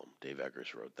problem. Dave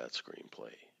Eggers wrote that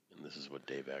screenplay, and this is what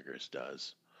Dave Eggers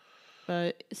does.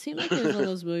 But it seemed like it was one of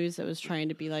those movies that was trying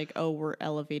to be like, oh, we're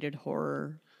elevated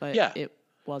horror, but it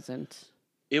wasn't.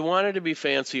 It wanted to be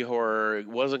fancy horror. It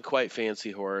wasn't quite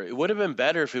fancy horror. It would have been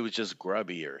better if it was just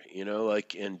grubbier, you know,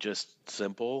 like, and just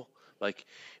simple. Like,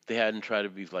 they hadn't tried to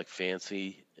be like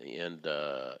fancy and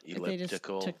elliptical. They just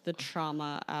took the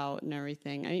trauma out and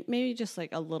everything. I mean, maybe just like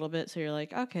a little bit, so you're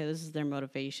like, okay, this is their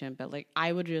motivation. But like,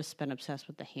 I would have just been obsessed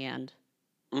with the hand.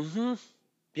 Mm-hmm.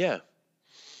 Yeah.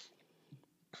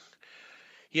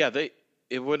 Yeah.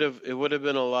 It would have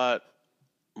been a lot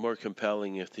more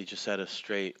compelling if they just had a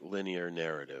straight linear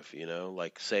narrative. You know,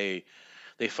 like say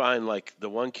they find like the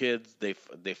one kid, they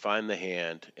find the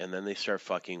hand, and then they start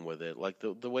fucking with it, like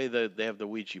the way that they have the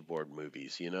Ouija board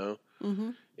movies, you know.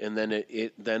 Mm-hmm. And then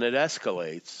it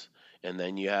escalates, and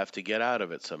then you have to get out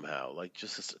of it somehow. Like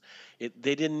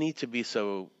they didn't need to be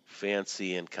so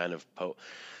fancy and kind of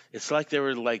It's like they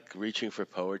were like reaching for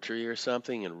poetry or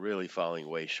something and really falling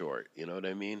way short. You know what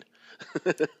I mean?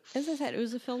 As I said, it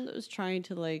was a film that was trying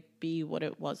to like be what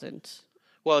it wasn't.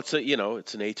 Well, it's an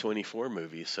A24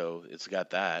 movie, so it's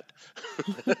got that.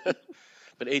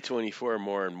 But A24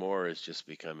 more and more is just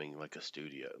becoming like a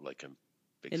studio, like a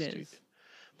big studio. Is.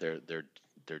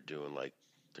 They're doing like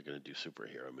they're going to do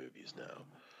superhero movies now.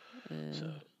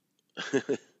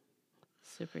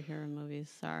 Superhero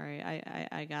movies. Sorry,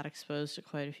 I got exposed to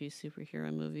quite a few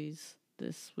superhero movies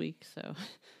this week. So.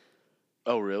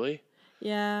 Oh, really?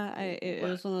 Yeah, it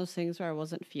was one of those things where I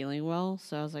wasn't feeling well,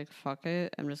 so I was like, "Fuck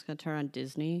it, I'm just gonna turn on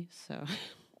Disney." So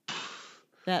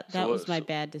that So was what? my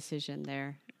bad decision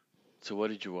there. So what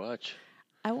did you watch?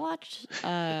 I watched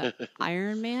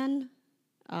Iron Man,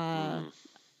 and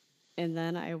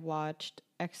then I watched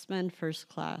X-Men First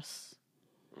Class.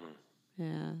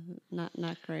 Yeah,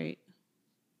 not great.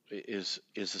 Is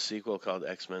the sequel called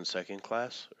X-Men Second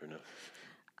Class or no?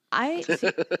 I see,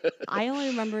 I only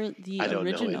remember the I don't know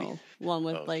original one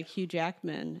with Okay. like Hugh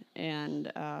Jackman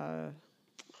and I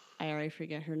already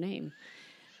forget her name.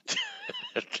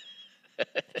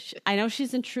 I know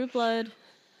she's in True Blood,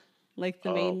 like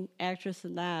the main actress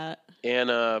in that.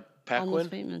 Anna Almost Paquin.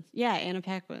 Famous. Yeah, Anna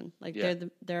Paquin. Like Yeah.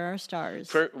 they're our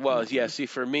stars. See,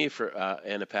 for me,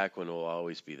 Anna Paquin will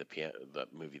always be the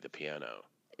movie The Piano.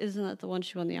 Isn't that the one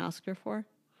she won the Oscar for?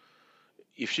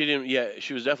 If she didn't, yeah,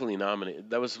 she was definitely nominated.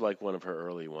 That was like one of her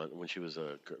early ones when she was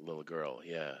a little girl.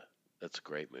 Yeah, that's a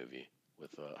great movie with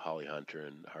Holly Hunter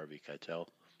and Harvey Keitel.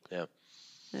 Yeah.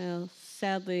 Well,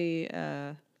 sadly,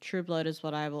 True Blood is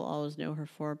what I will always know her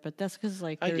for, but that's because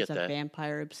like I there's get a that.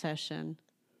 vampire obsession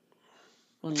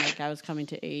when like I was coming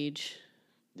to age.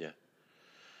 Yeah.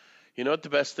 You know what the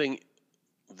best thing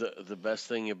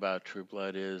about True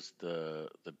Blood is the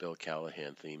Bill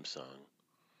Callahan theme song.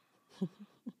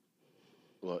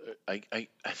 Well, I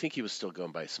think he was still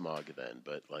going by Smog then,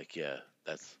 but like yeah,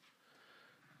 that's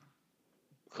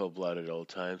Cold-Blooded Old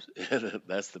Times.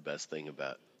 That's the best thing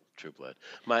about True Blood.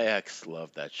 My ex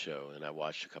loved that show, and I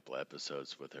watched a couple of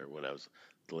episodes with her when I was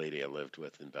the lady I lived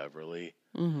with in Beverly.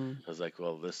 Mm-hmm. I was like,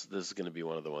 well, this is going to be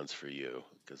one of the ones for you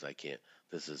because I can't.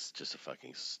 This is just a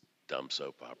fucking dumb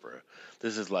soap opera.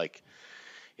 This is like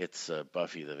it's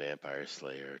Buffy the Vampire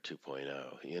Slayer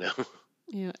 2.0. You know?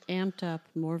 You know, amped up,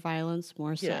 more violence,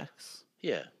 more Yeah. sex.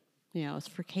 Yeah. You know, it's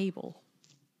for cable.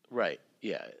 Right.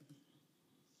 Yeah.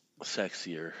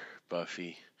 Sexier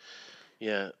Buffy.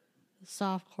 Yeah.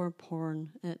 Softcore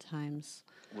porn at times.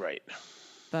 Right.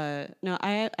 But no,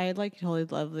 I like totally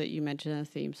love that you mentioned the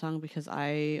theme song because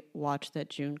I watched that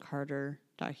June Carter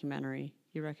documentary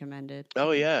you recommended.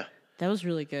 Oh yeah. That was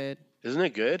really good. Isn't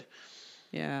it good?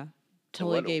 Yeah.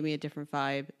 Totally what- gave me a different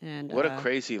vibe. And What a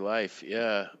crazy life.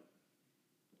 Yeah.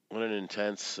 What an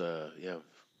intense, yeah.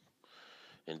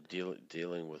 And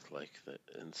dealing with like the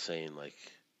insane, like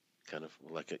kind of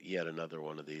like yet another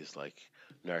one of these like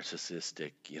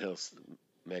narcissistic,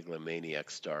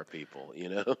 megalomaniac star people,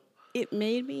 it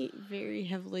made me very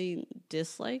heavily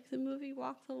dislike the movie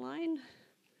Walk the Line.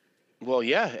 Well,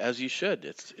 yeah, as you should.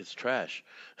 It's trash.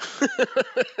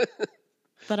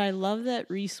 But I love that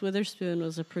Reese Witherspoon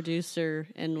was a producer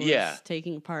and was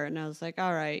taking part, and I was like,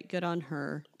 all right, good on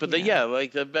her. But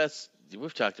like the best.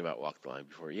 We've talked about Walk the Line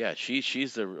before. Yeah,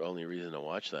 she's the only reason to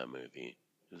watch that movie.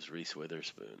 Is Reese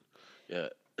Witherspoon. Yeah.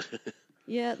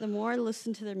 Yeah, the more I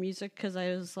listened to their music, because I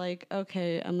was like,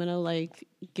 okay, I'm gonna like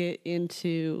get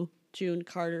into June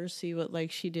Carter, see what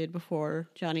like she did before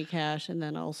Johnny Cash, and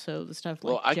then also the stuff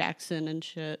like Jackson and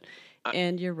shit.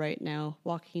 And you're right now,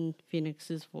 Joaquin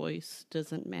Phoenix's voice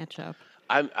doesn't match up.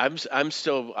 I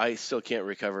still can't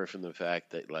recover from the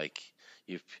fact that like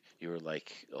you were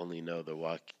like only know the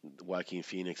Joaquin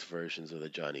Phoenix versions of the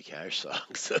Johnny Cash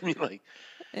songs. I mean, like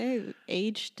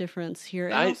age difference here.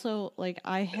 And also, like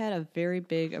I had a very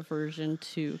big aversion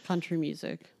to country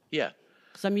music. Yeah,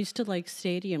 because I'm used to like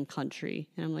stadium country,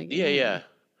 and I'm like, yeah.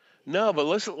 No, but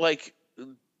listen, like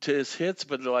to his hits,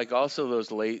 but like also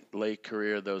those late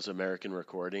career, those American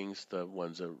recordings, the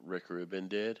ones that Rick Rubin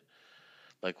did.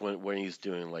 Like when he's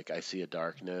doing like I See a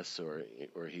Darkness or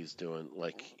he's doing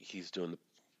the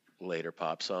later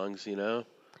pop songs,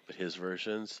 but his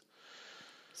versions.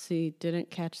 See,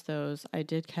 didn't catch those. I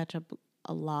did catch up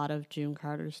a lot of June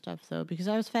Carter stuff though, because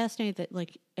I was fascinated that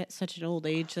like at such an old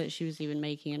age that she was even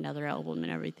making another album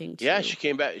and everything too. Yeah, she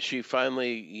came back. She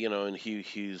finally, and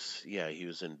he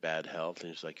was in bad health, and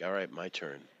he's like, all right, my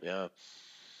turn. Yeah.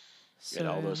 So, and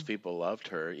all those people loved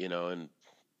her, and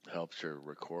helped her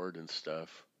record and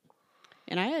stuff.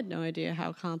 And I had no idea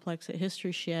how complex a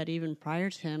history she had even prior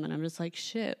to him. And I'm just like,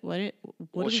 shit, what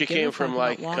she came from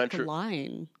like country. The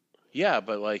line? Yeah,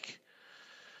 but like,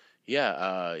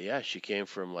 she came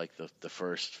from like the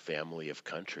first family of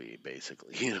country,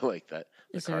 basically. Like that.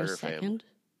 Is the there Carter a second?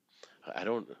 Family. I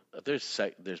don't.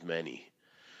 There's many.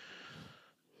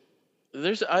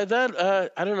 I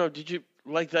don't know. Did you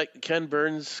like that Ken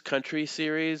Burns country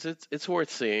series? It's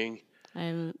worth seeing. I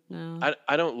haven't. No.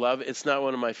 I don't love it. It's not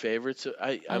one of my favorites.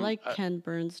 I like Ken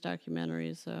Burns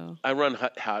documentaries though. I run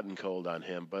hot and cold on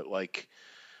him, but like,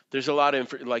 there's a lot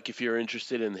of like if you're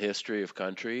interested in the history of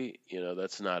country,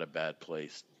 that's not a bad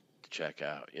place to check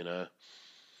out.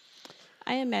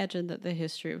 I imagine that the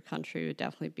history of country would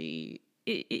definitely be.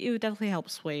 It would definitely help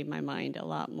sway my mind a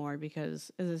lot more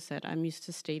because, as I said, I'm used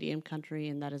to stadium country,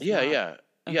 and that is Yeah, not yeah,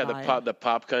 a yeah. vibe. The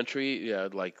pop country, yeah,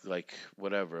 like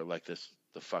whatever, like this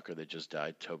the fucker that just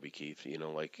died, Toby Keith. You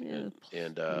know, like Yeah,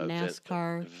 and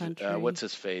NASCAR country. what's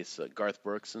his face, Garth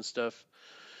Brooks and stuff,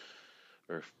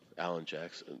 or Alan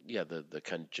Jackson. Yeah, the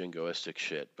kind of jingoistic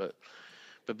shit. But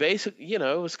basically,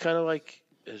 it was kind of like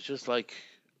it's just like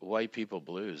white people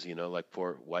blues. Like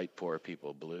poor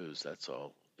people blues. That's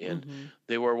all. And Hmm.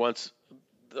 they were once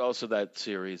also that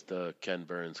series, the Ken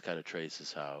Burns kind of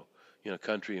traces how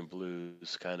country and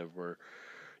blues kind of were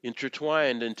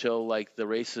intertwined until like the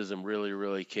racism really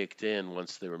really kicked in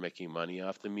once they were making money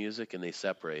off the music and they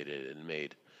separated it and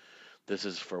made this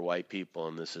is for white people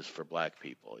and this is for black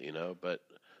people. But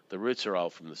the roots are all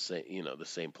from the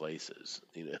same places.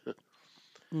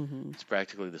 Hmm. It's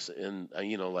practically the same,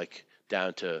 and like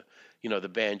down to the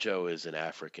banjo is an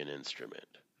African instrument,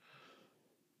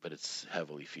 but it's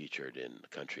heavily featured in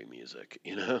country music.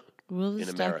 Will In this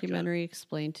America. documentary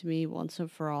explain to me once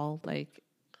and for all,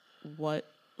 what,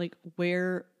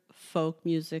 where folk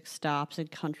music stops and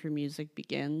country music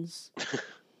begins?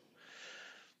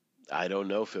 I don't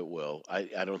know if it will. I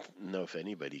don't know if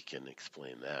anybody can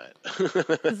explain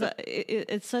Because that.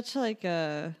 it's such like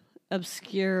a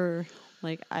obscure.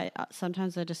 I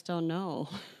sometimes I just don't know.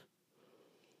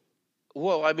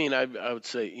 Well, I mean, I would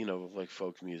say like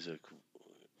folk music,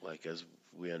 like as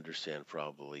we understand,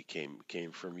 probably came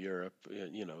from Europe.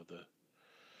 The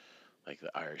like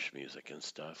the Irish music and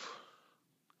stuff,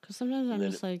 Because sometimes and I'm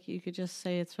then just like, you could just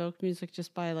say it's folk music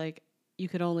just by you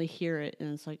could only hear it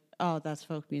and it's like, oh, that's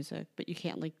folk music, but you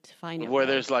can't define it where well.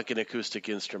 there's like an acoustic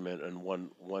instrument and one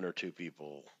or two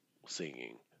people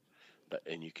singing,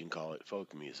 and you can call it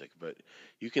folk music. But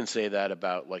you can say that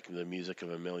about like the music of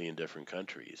a million different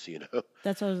countries.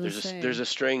 That's what I was gonna There's say. a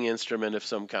string instrument of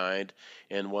some kind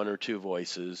and one or two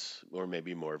voices, or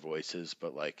maybe more voices,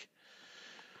 but like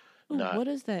Ooh, not. what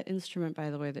is that instrument, by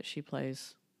the way, that she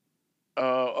plays?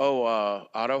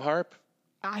 Auto harp.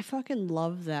 I fucking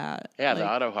love that. Yeah, the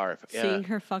auto harp. Yeah, Seeing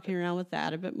her fucking around with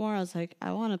that a bit more, I was like,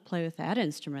 I want to play with that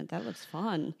instrument. That looks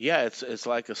fun. yeah. It's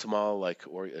like a small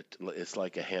it's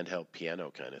like a handheld piano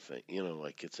kind of thing.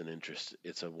 Like it's an interest.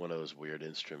 It's one of those weird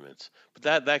instruments.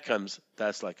 But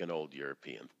that's like an old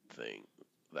European thing.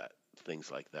 That things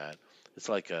like that. It's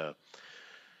like a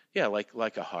yeah,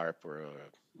 like a harp or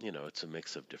it's a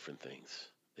mix of different things.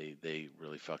 They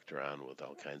really fucked around with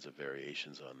all kinds of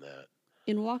variations on that.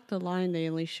 In Walk the Line, they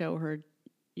only show her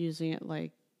using it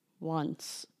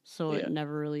once, so it Yeah.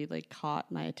 never really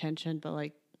caught my attention.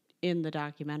 But in the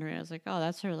documentary, I was like, oh,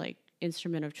 that's her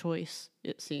instrument of choice.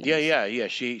 It seems. Yeah.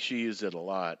 She used it a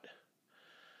lot.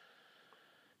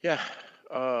 Yeah.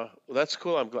 Well, that's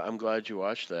cool. I'm glad you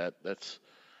watched that. That's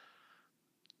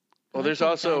I well. might There's go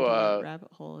down also. to that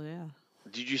rabbit hole. Yeah.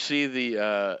 Did you see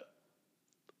the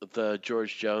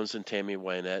George Jones and Tammy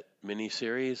Wynette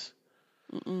miniseries?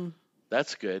 Mm-mm.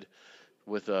 That's good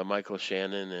with Michael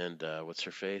Shannon and what's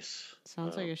her face?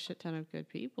 Sounds like a shit ton of good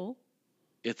people.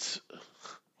 It's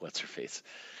what's her face?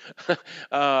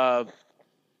 uh,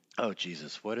 oh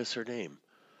Jesus, what is her name?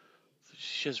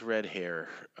 She has red hair.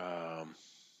 Well,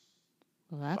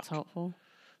 that's Fuck. helpful.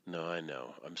 No, I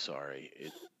know. I'm sorry.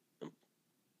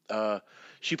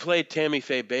 She played Tammy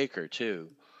Faye Baker too.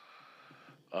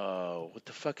 What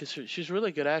the fuck is her? She's a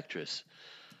really good actress.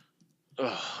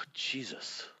 Oh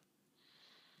Jesus.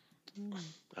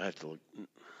 I have to look.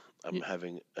 I'm You-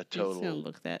 having a You're just gonna total.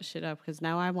 look that shit up because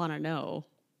now I want to know.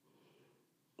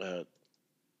 Uh,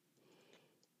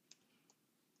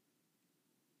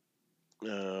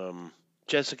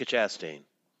 Jessica Chastain.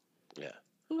 Yeah,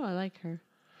 Oh, I like her.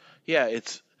 yeah.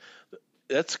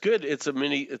 That's good. It's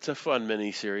a fun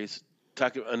mini series.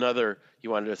 Talk another. You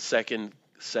wanted a second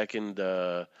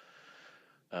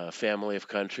family of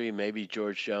country. Maybe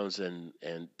George Jones and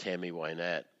Tammy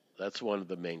Wynette. That's one of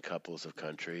the main couples of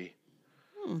country.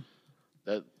 Hmm.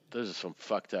 That those are some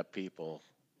fucked up people.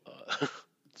 Uh,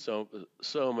 so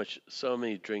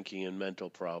many drinking and mental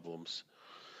problems.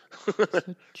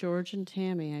 So George and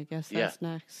Tammy, I guess Yeah, that's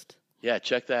next. yeah.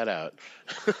 Check that out.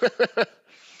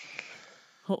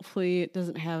 Hopefully, it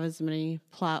doesn't have as many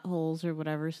plot holes or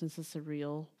whatever since it's a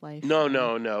real life No,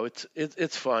 show. no.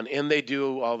 It's fun, and they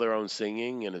do all their own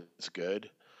singing, and it's good.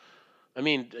 I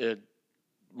mean,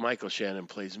 Michael Shannon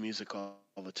plays music all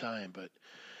the time, but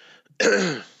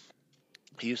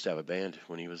he used to have a band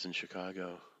when he was in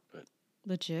Chicago. But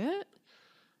Legit?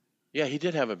 yeah, he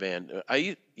did have a band.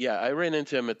 I ran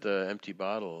into him at the Empty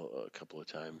Bottle a couple of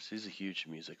times. He's a huge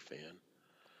music fan.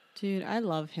 Dude, I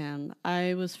love him.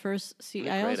 I was first He's a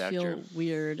I great always feel actor.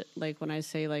 weird like when I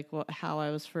say like how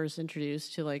I was first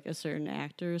introduced to like a certain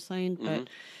actor or something, but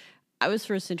I was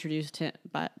first introduced to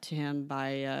him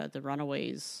by The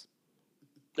Runaways.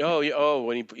 Oh yeah. Oh,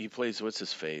 when he plays what's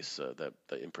his face, the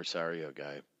impresario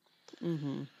guy.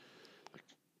 And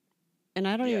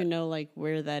I don't Yeah. even know like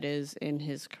where that is in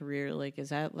his career. Like, is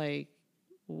that like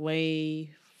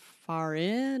way far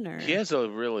in or? He has a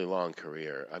really long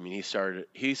career. I mean, he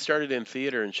started in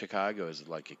theater in Chicago as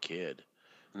like a kid,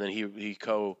 and then he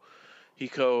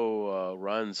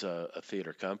runs a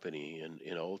theater company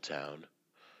in Old Town,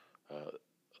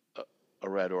 a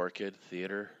Red Orchid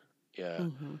Theater. Yeah,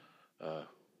 uh,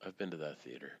 I've been to that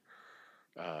theater,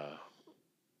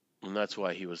 and that's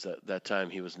why he was that time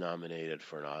he was nominated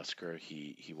for an Oscar.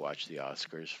 He watched the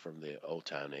Oscars from the Old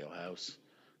Town Ale House.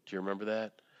 Do you remember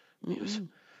that? He was.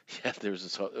 Yeah,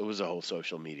 it was a whole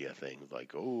social media thing.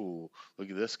 Like, oh, look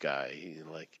at this guy. He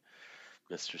like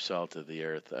Mr. Salt of the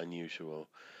Earth, unusual.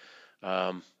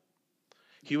 Um,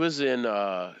 he was in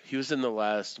the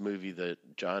last movie that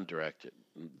John directed,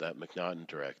 that McNaughton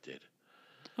directed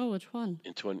Oh, which one?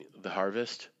 in The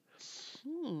Harvest.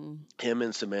 Him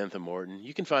and Samantha Morton.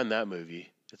 You can find that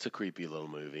movie. It's a creepy little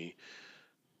movie.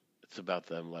 It's about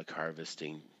them like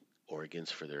harvesting organs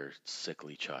for their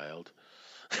sickly child.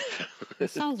 That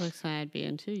sounds like something I'd be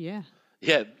into. Yeah,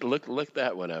 Yeah, look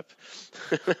that one up.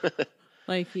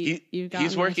 like you've got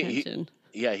he's my working. attention.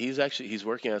 Yeah, he's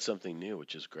working on something new,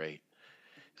 which is great.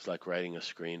 He's like writing a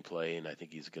screenplay, and I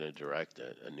think he's going to direct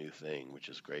a new thing, which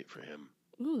is great for him.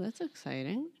 Ooh, that's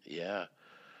exciting. Yeah,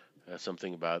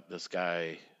 something about this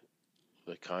guy.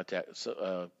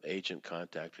 Agent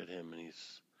contacted him, and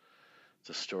it's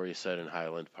a story set in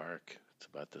Highland Park. It's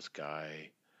about this guy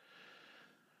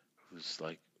whose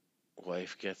like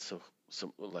wife gets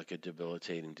some like a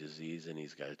debilitating disease, and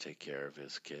he's got to take care of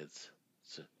his kids.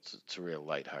 It's a real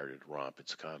lighthearted romp.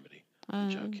 It's a comedy. I'm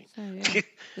joking. So, yeah. It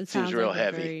Seems sounds real like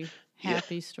heavy. a very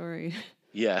happy story.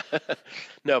 Yeah,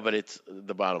 no, but it's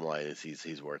the bottom line is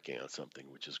he's working on something,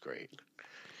 which is great.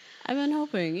 I've been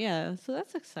hoping, yeah. So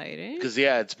that's exciting. Because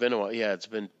yeah, it's been a while. Yeah, it's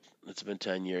been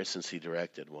 10 years since he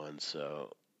directed one.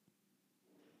 So,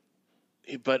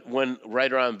 but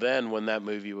right around then, when that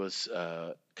movie was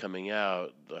coming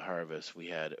out, The Harvest, we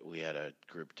had a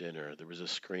group dinner. There was a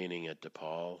screening at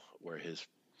DePaul where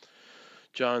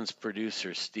John's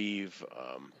producer Steve,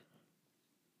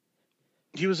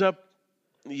 he was up.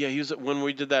 Yeah, he was when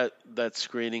we did that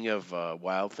screening of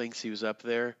Wild Things. He was up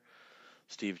there,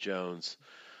 Steve Jones.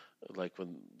 Like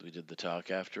when we did the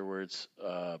talk afterwards,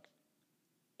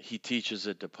 he teaches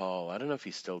at DePaul. I don't know if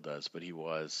he still does, but he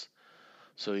was.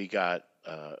 So he got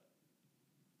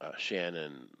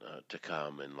Shannon to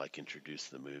come and like introduce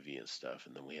the movie and stuff,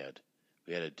 and then we had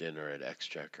a dinner at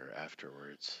Exchequer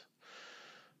afterwards.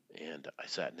 And I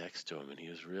sat next to him, and he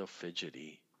was real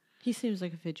fidgety. He seems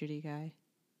like a fidgety guy.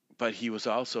 But he was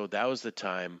also, that was the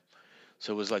time,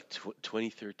 so it was like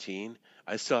 2013.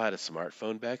 I still had a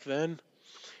smartphone back then,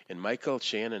 and Michael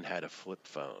Shannon had a flip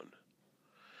phone.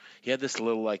 He had this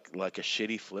little like a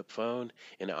shitty flip phone,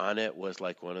 and on it was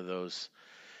like one of those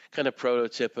kind of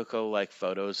prototypical like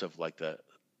photos of like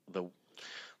the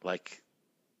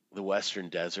western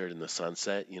desert and the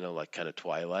sunset, like kind of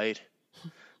twilight.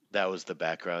 That was the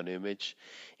background image,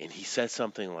 and he said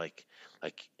something like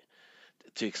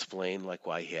to explain like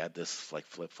why he had this like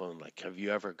flip phone. Like, have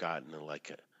you ever gotten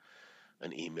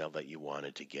an email that you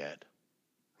wanted to get,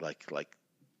 like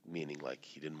meaning like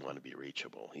he didn't want to be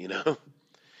reachable,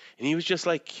 And he was just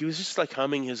like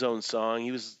humming his own song.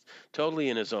 He was totally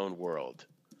in his own world.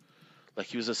 Like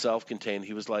he was a self-contained.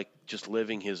 He was like just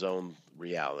living his own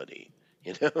reality,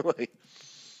 like.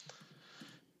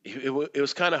 It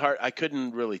was kind of hard. I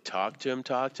couldn't really talk to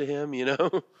him,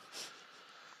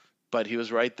 but he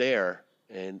was right there,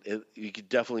 and you could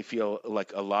definitely feel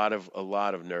like a lot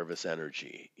of nervous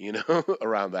energy,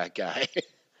 around that guy.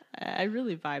 I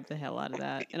really vibe the hell out of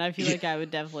that, and I feel like I would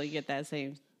definitely get that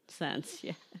same sense.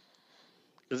 Yeah.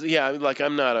 Yeah, like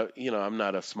I'm not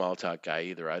a small talk guy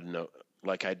either. I don't know,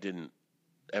 like I didn't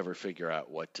ever figure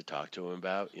out what to talk to him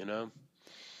about,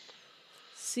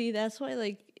 See, that's why,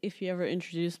 like, if you ever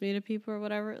introduce me to people or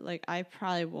whatever, like, I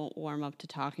probably won't warm up to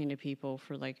talking to people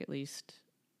for, like, at least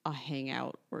a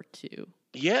hangout or two.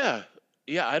 Yeah.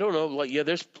 Yeah, I don't know. Like, yeah,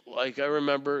 there's, like, I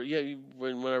remember, yeah,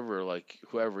 whenever, like,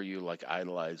 whoever you, like,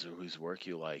 idolize or whose work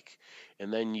you like,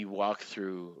 and then you walk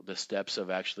through the steps of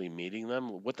actually meeting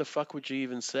them, what the fuck would you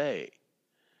even say?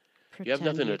 You have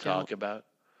nothing to talk about.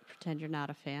 Pretend you're not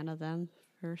a fan of them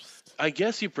first. I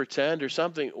guess you pretend or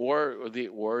something, or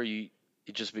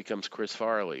it just becomes Chris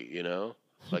Farley,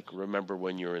 Like, remember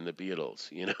when you were in the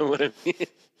Beatles? You know what I mean?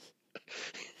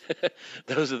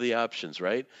 Those are the options,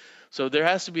 right? So there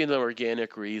has to be an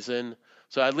organic reason.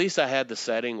 So at least I had the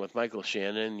setting with Michael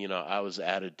Shannon. You know, I was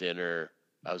at a dinner.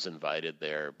 I was invited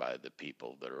there by the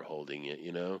people that are holding it,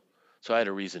 you know? So I had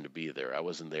a reason to be there. I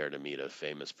wasn't there to meet a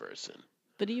famous person.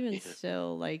 But even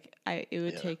still, like it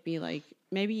would Yeah. take me like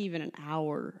maybe even an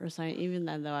hour or something. Even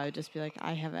then, though, I would just be like,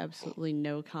 I have absolutely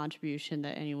no contribution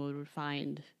that anyone would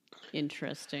find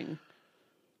interesting.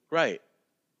 Right.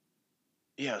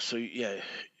 Yeah, so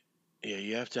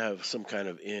you have to have some kind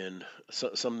of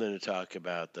something to talk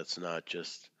about that's not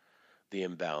just the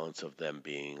imbalance of them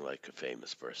being like a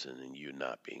famous person and you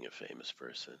not being a famous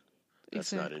person.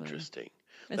 That's not Exactly. interesting.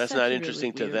 It's That's not actually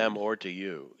interesting really to them weird. or to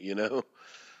you, you know?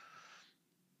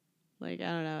 Like, I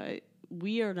don't know.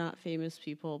 We are not famous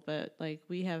people, but like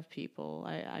we have people.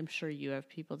 I'm sure you have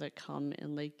people that come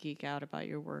and like geek out about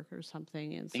your work or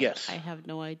something. And so Yes. I have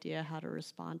no idea how to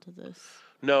respond to this.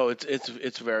 No,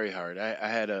 it's very hard. I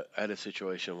had a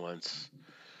situation once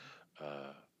when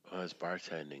I was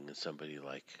bartending and somebody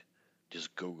like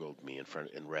just Googled me in front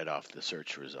and read off the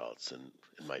search results in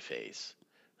my face.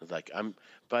 I was like, I'm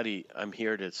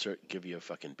here to give you a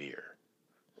fucking beer.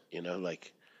 You know,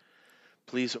 like,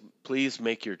 please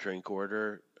make your drink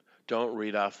order. Don't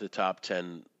read off the top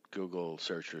 10 Google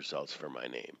search results for my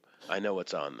name. I know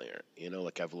what's on there. You know,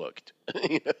 like I've looked.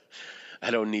 I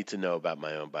don't need to know about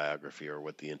my own biography or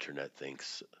what the internet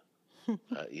thinks.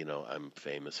 You know, I'm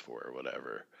famous for or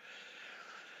whatever.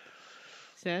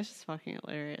 See, that's just fucking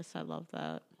hilarious. I love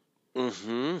that.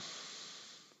 Mm-hmm.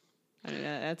 I mean,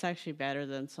 that's actually better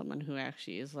than someone who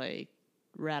actually is like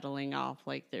rattling off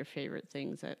like their favorite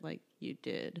things that like you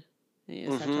did. And you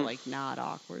just have to like nod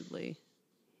awkwardly.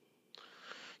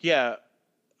 Yeah,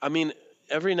 I mean,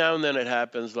 every now and then it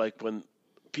happens, like when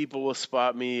people will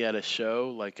spot me at a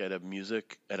show, like at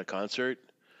a concert,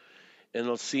 and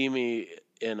they'll see me,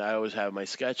 and I always have my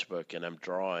sketchbook, and I'm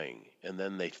drawing, and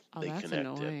then they That's connect it.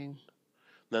 annoying.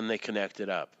 Then they connect it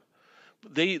up.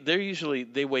 They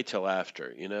wait till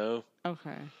after, you know,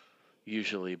 Okay.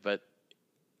 usually, but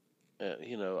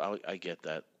you know, I get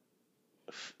that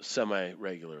semi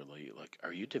regularly. Like,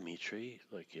 are you Dimitri?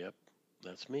 Like, yep,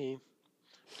 that's me,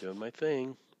 doing my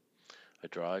thing. I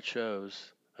draw at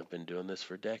shows. I've been doing this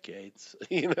for decades.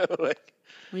 You know, like.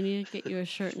 We need to get you a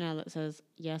shirt now that says,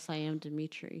 "Yes, I am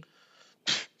Dimitri."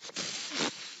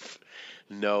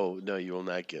 No, you will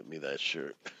not get me that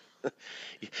shirt.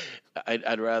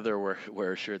 I'd rather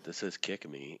wear a shirt that says "Kick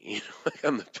me." You know, like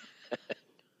on the.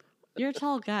 You're a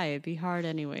tall guy. It'd be hard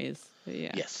anyways. But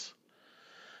yeah.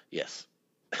 Yes.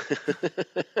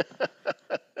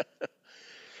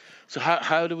 So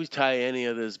how do we tie any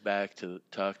of this back to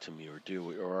Talk to Me, or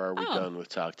are we done with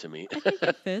Talk to Me? I think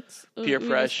it fits. Peer We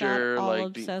pressure, just got all like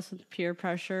obsessed with peer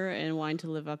pressure and wanting to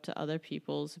live up to other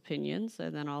people's opinions,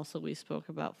 and then also we spoke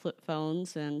about flip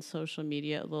phones and social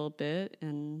media a little bit,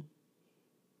 and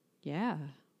yeah.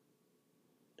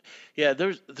 Yeah,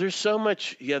 there's so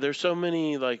much. Yeah, there's so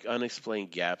many like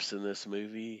unexplained gaps in this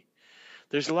movie.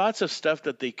 There's lots of stuff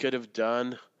that they could have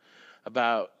done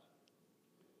about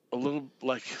a little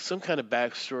like some kind of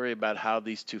backstory about how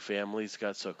these two families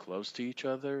got so close to each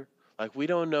other. Like we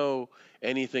don't know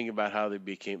anything about how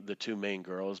the two main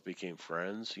girls became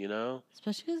friends, you know?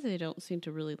 Especially because they don't seem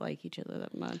to really like each other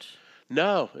that much.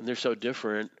 No, and they're so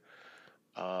different.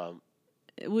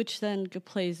 Which then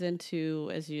plays into,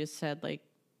 as you just said, like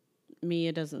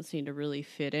Mia doesn't seem to really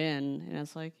fit in, and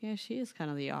it's like, yeah, she is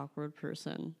kind of the awkward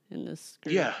person in this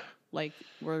group. Yeah. Like,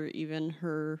 where even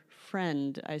her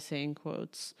friend, I say in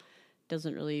quotes,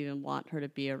 doesn't really even want her to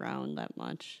be around that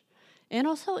much. And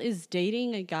also is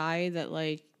dating a guy that,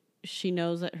 like, she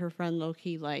knows that her friend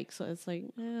Loki likes. So it's like,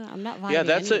 I'm not vibing any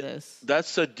of this.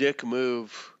 That's a dick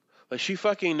move. Like she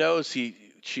fucking knows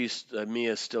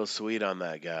Mia's still sweet on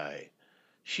that guy.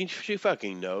 She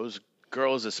fucking knows.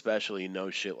 Girls especially know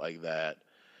shit like that.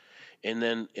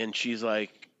 And she's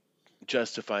like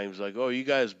justifying, like, oh, you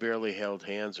guys barely held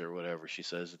hands or whatever she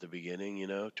says at the beginning, you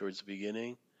know, towards the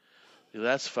beginning.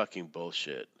 That's fucking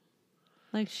bullshit.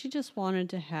 Like, she just wanted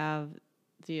to have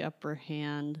the upper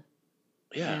hand.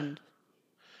 Yeah. And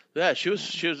she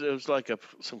was it was like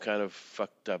some kind of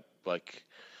fucked up like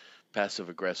passive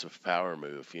aggressive power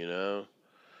move, you know,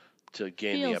 to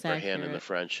gain the upper hand in the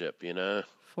friendship, you know.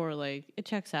 For like, it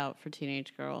checks out for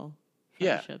teenage girl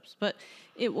Yeah. friendships. But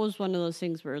it was one of those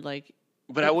things where like,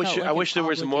 but I wish there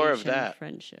was more of that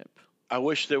friendship. I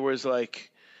wish there was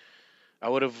like, I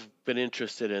would have been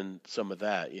interested in some of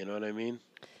that. You know what I mean?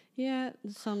 Yeah,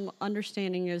 some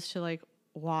understanding as to like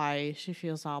why she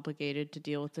feels obligated to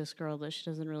deal with this girl that she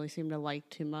doesn't really seem to like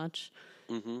too much.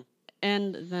 Mm-hmm.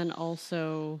 And then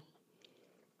also,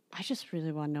 I just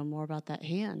really want to know more about that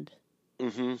hand.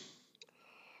 Mm-hmm.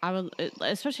 I would,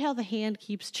 especially how the hand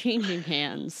keeps changing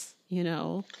hands. You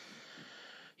know.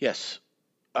 Yes.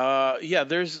 Yeah.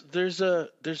 There's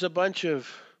a bunch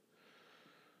of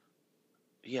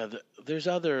there's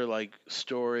other like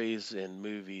stories and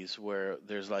movies where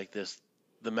there's like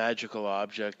the magical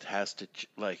object has to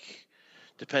like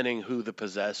depending who the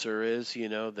possessor is,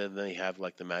 then they have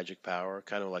like the magic power,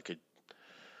 kind of like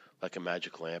a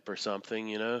magic lamp or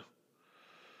something,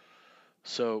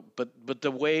 So, but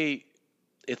the way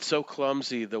it's so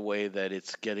clumsy, the way that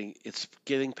it's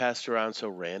getting passed around so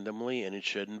randomly, and it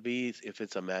shouldn't be if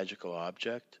it's a magical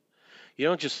object. You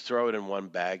don't just throw it in one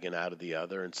bag and out of the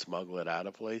other and smuggle it out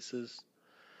of places.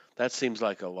 That seems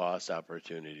like a lost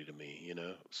opportunity to me,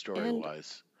 story And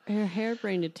wise. her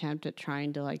harebrained attempt at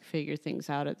trying to like figure things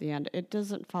out at the end, it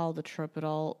doesn't follow the trope at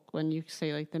all when you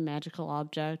say like the magical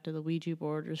object or the Ouija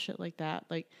board or shit like that.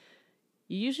 Like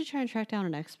you usually try and track down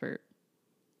an expert.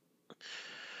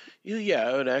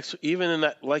 Yeah, even in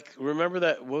that, like, remember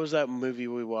that? What was that movie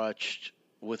we watched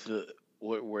with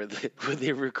where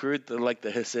they recruit the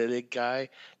Hasidic guy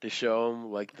to show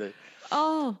him like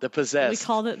Oh, the we possessed?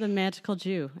 called it the magical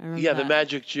Jew. I remember Yeah, the that.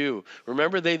 magic Jew.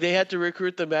 Remember they had to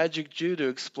recruit the magic Jew to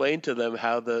explain to them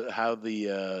how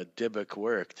the Dybbuk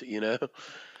worked. But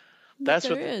That's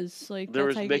there what is like there that's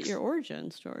was how you get mixed. your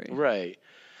origin story. Right.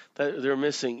 That they're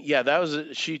missing. Yeah, that was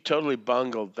she totally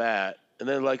bungled that. And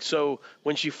then like so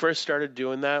when she first started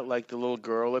doing that, like the little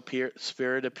girl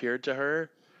spirit appeared to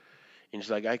her, and she's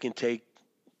like, I can take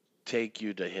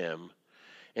you to him,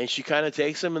 and she kind of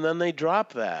takes him, and then they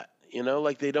drop that.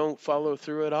 Like they don't follow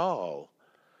through at all.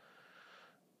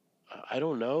 I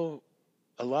don't know.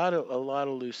 A lot of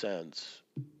loose ends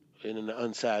in an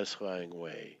unsatisfying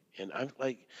way, and I'm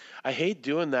like, I hate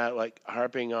doing that, like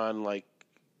harping on like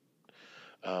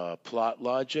plot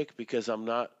logic because I'm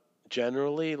not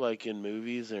generally like in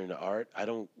movies or in art. I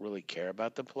don't really care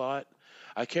about the plot.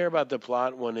 I care about the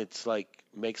plot when it's like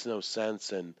makes no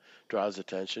sense and draws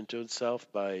attention to itself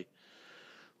by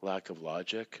lack of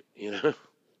logic. Yeah,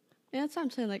 that's what I'm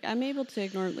saying. Like, I'm able to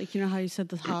ignore, like, you know how you said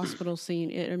the hospital scene?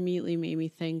 It immediately made me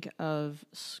think of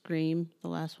Scream, the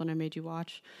last one I made you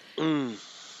watch.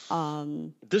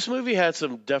 This movie had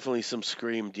definitely some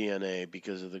Scream DNA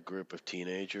because of the group of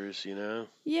teenagers.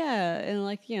 Yeah, and,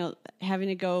 like, having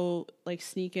to go, like,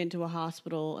 sneak into a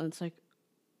hospital, and it's like,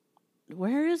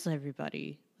 where is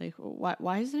everybody? Like,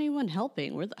 why isn't anyone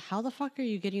helping? How the fuck are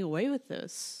you getting away with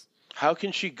this? How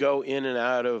can she go in and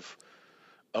out of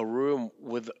a room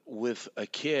with a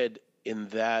kid in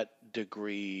that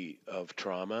degree of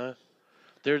trauma?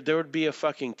 There would be a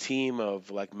fucking team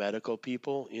of like medical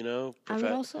people, I would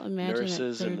also imagine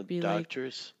nurses that there and would be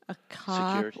doctors. like a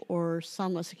cop security. or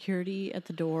a security at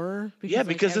the door. Because, Yeah, like,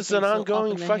 because it's an everything's so up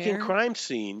ongoing in the fucking air. crime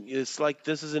scene. It's like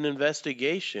this is an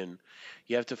investigation.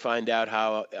 You have to find out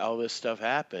how all this stuff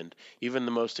happened. Even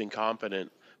the most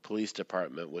incompetent police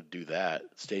department would do that.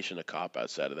 Station a cop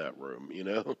outside of that room,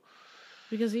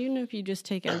 Because even if you just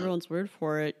take everyone's word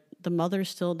for it, the mother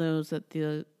still knows that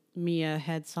the Mia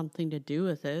had something to do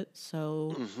with it.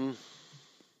 So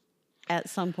at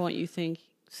some point, you think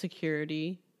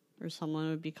security or someone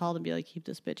would be called and be like, "Keep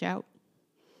this bitch out."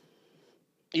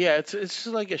 Yeah, it's just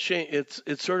like a shame. It's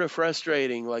sort of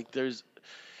frustrating. Like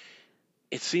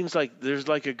it seems like there's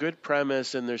like a good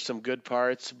premise and there's some good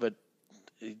parts, but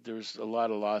there's a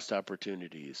lot of lost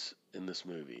opportunities in this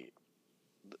movie.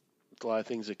 A lot of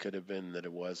things it could have been that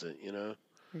it wasn't. Yeah.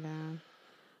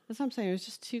 That's what I'm saying. It was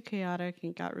just too chaotic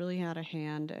and got really out of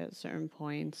hand at certain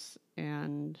points.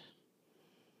 And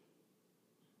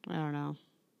I don't know.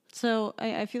 So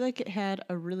I feel like it had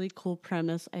a really cool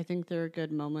premise. I think there are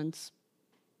good moments,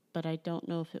 but I don't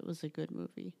know if it was a good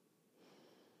movie.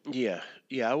 Yeah.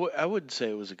 I wouldn't say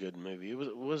it was a good movie.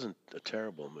 It wasn't a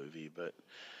terrible movie, but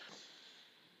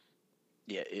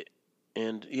yeah.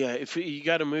 If you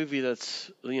got a movie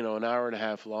that's an hour and a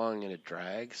half long and it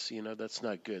drags, that's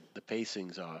not good. The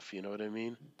pacing's off. You know what I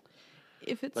mean?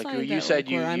 If it's Like something you that, said,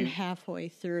 like, where I'm you halfway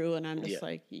through and I'm just Yeah.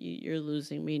 like, you're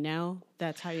losing me now,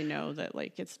 that's how you know that,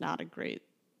 like, it's not a great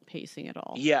pacing at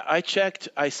all. Yeah, I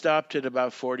stopped at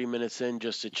about 40 minutes in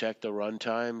just to check the run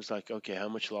times. Like, okay, how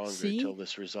much longer See? until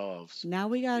this resolves? Now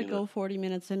we gotta You know. go 40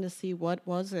 minutes in to see what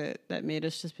was it that made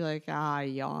us just be like,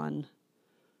 yawn.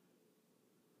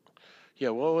 Yeah,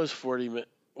 what was 40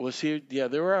 minutes? Was he? Yeah,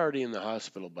 they were already in the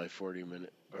hospital by 40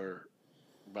 minutes, or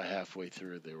by halfway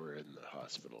through, they were in the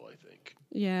hospital, I think.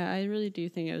 Yeah, I really do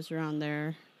think it was around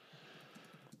there.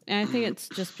 And I think it's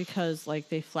just because, like,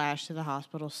 they flash to the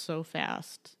hospital so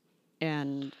fast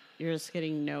and you're just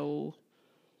getting no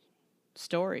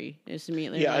story. It's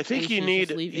immediately Yeah, I like, think and you she's need.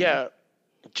 just leaving. Yeah,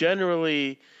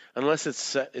 generally, unless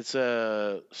it's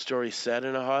a story set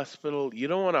in a hospital, you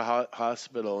don't want a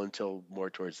hospital until more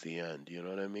towards the end. You know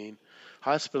what I mean?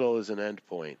 Hospital is an end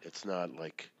point. It's not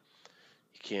like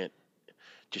you can't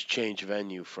just change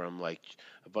venue from like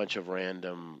a bunch of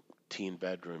random teen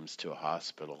bedrooms to a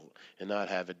hospital and not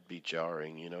have it be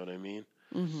jarring. You know what I mean?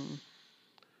 Mm-hmm.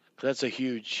 That's a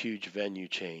huge venue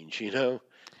change. It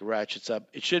ratchets up.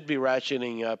 It should be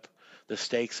ratcheting up the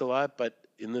stakes a lot, but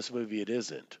in this movie, it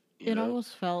isn't. It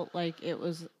almost felt like it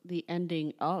was the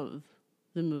ending of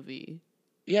the movie.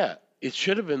 Yeah, it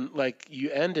should have been like you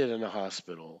ended in a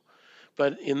hospital,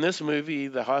 but in this movie,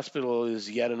 the hospital is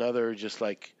yet another just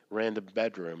like random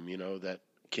bedroom, that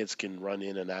kids can run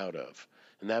in and out of,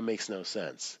 and that makes no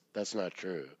sense. That's not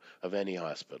true of any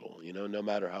hospital. No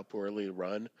matter how poorly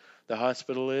run the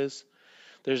hospital is,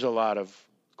 there's a lot of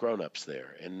grown-ups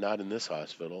there, and not in this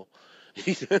hospital.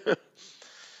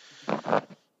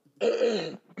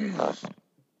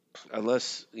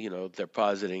 Unless, they're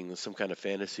positing some kind of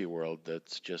fantasy world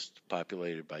that's just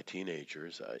populated by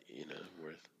teenagers,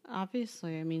 worth.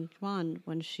 Obviously, I mean, come on.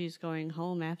 When she's going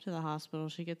home after the hospital,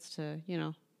 she gets to,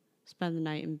 spend the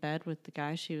night in bed with the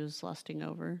guy she was lusting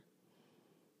over.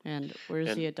 And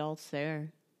where's the adults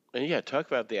there? And yeah, talk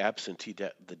about the absentee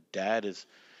dad. The dad is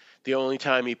the only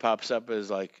time he pops up is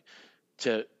like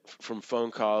from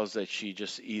phone calls that she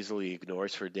just easily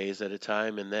ignores for days at a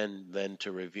time, and then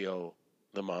to reveal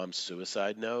the mom's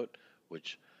suicide note,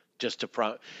 which just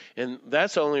to and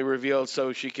that's only revealed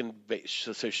so she can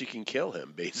kill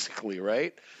him, basically,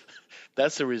 right?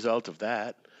 That's the result of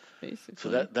that.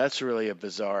 Basically. So that's really a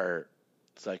bizarre.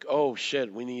 It's like, oh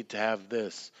shit, we need to have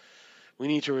this. We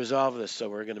need to resolve this, so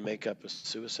we're going to make up a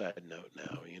suicide note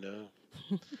now,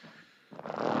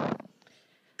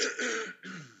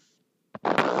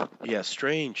 Yeah,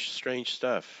 strange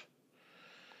stuff.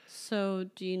 So,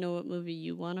 do you know what movie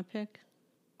you want to pick?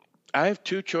 I have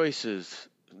two choices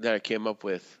that I came up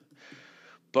with,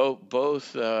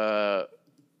 both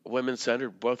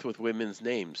women-centered, both with women's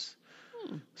names.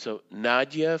 So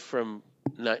Nadia from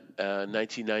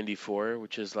 1994,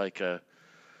 which is like a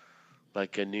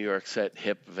New York set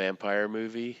hip vampire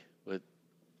movie with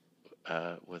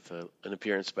an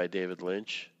appearance by David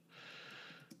Lynch,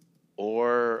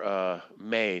 or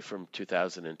May from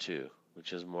 2002,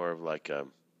 which is more of like I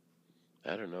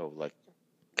don't know, like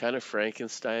kind of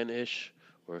Frankenstein-ish,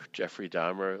 or Jeffrey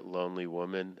Dahmer, Lonely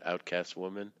Woman, Outcast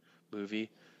Woman movie.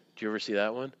 Do you ever see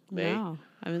that one, May? No,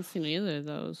 I haven't seen either of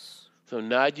those. So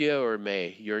Nadia or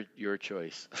May, your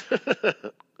choice.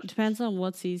 It depends on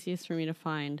what's easiest for me to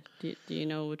find. Do you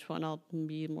know which one I'll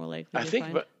be more likely to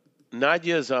find? But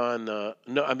Nadia's on.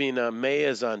 May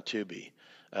is on Tubi.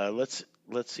 Let's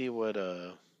see what.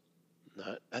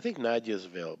 I think Nadia's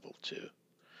available too.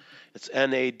 It's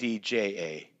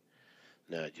Nadja.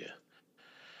 Nadia.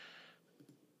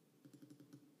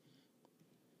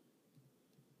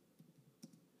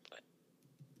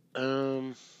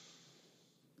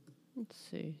 Let's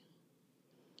see.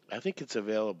 I think it's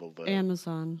available though.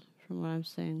 Amazon, from what I'm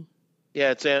saying.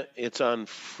 Yeah, it's on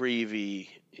Freevee,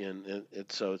 and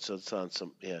it's on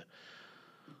some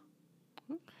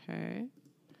Okay.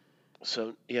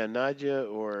 So yeah, Nadia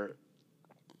or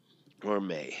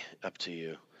May, up to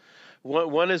you.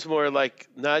 One is more like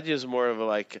Nadia's more of a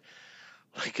like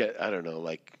I don't know,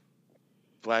 like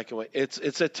black and white.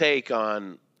 It's a take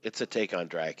on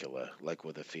Dracula, like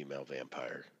with a female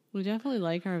vampire. We definitely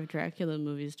like our Dracula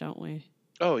movies, don't we?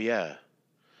 Oh yeah,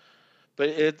 but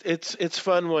it's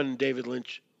fun when David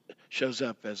Lynch shows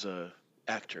up as a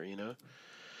actor.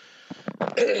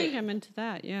 I think I'm into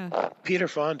that. Yeah. Peter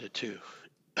Fonda too.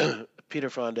 Peter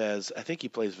Fonda I think he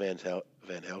plays Van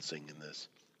Helsing in this.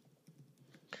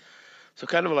 So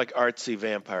kind of like artsy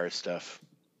vampire stuff.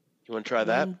 You want to try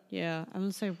that? Yeah, I'm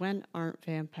gonna say, when aren't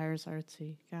vampires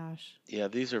artsy? Gosh. Yeah,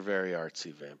 these are very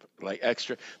artsy vampires. Like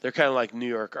extra, they're kind of like New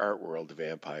York art world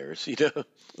vampires,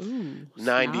 Ooh,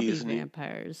 90s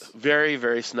vampires. Very,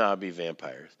 very snobby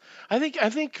vampires. I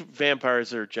think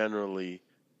vampires are generally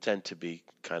tend to be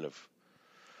kind of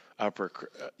upper,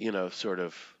 sort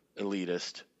of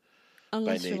elitist.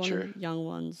 Unless by you're nature. one of the young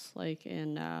ones, like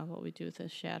in What We Do with the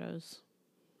Shadows.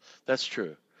 That's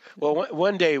true. Well,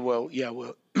 one day we'll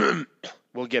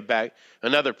get back.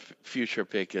 Another future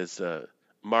pick is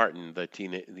Martin,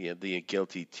 the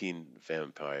guilty teen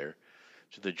vampire,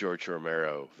 the George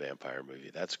Romero vampire movie.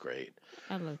 That's great.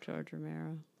 I love George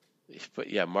Romero.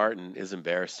 But yeah, Martin is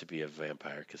embarrassed to be a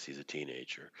vampire because he's a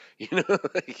teenager.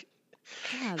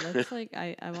 God, that's like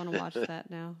I want to watch that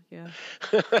now. Yeah,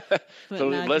 but So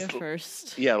Nadia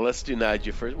first. Yeah, let's do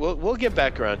Nadia first. We'll get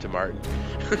back around to Martin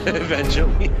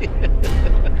eventually.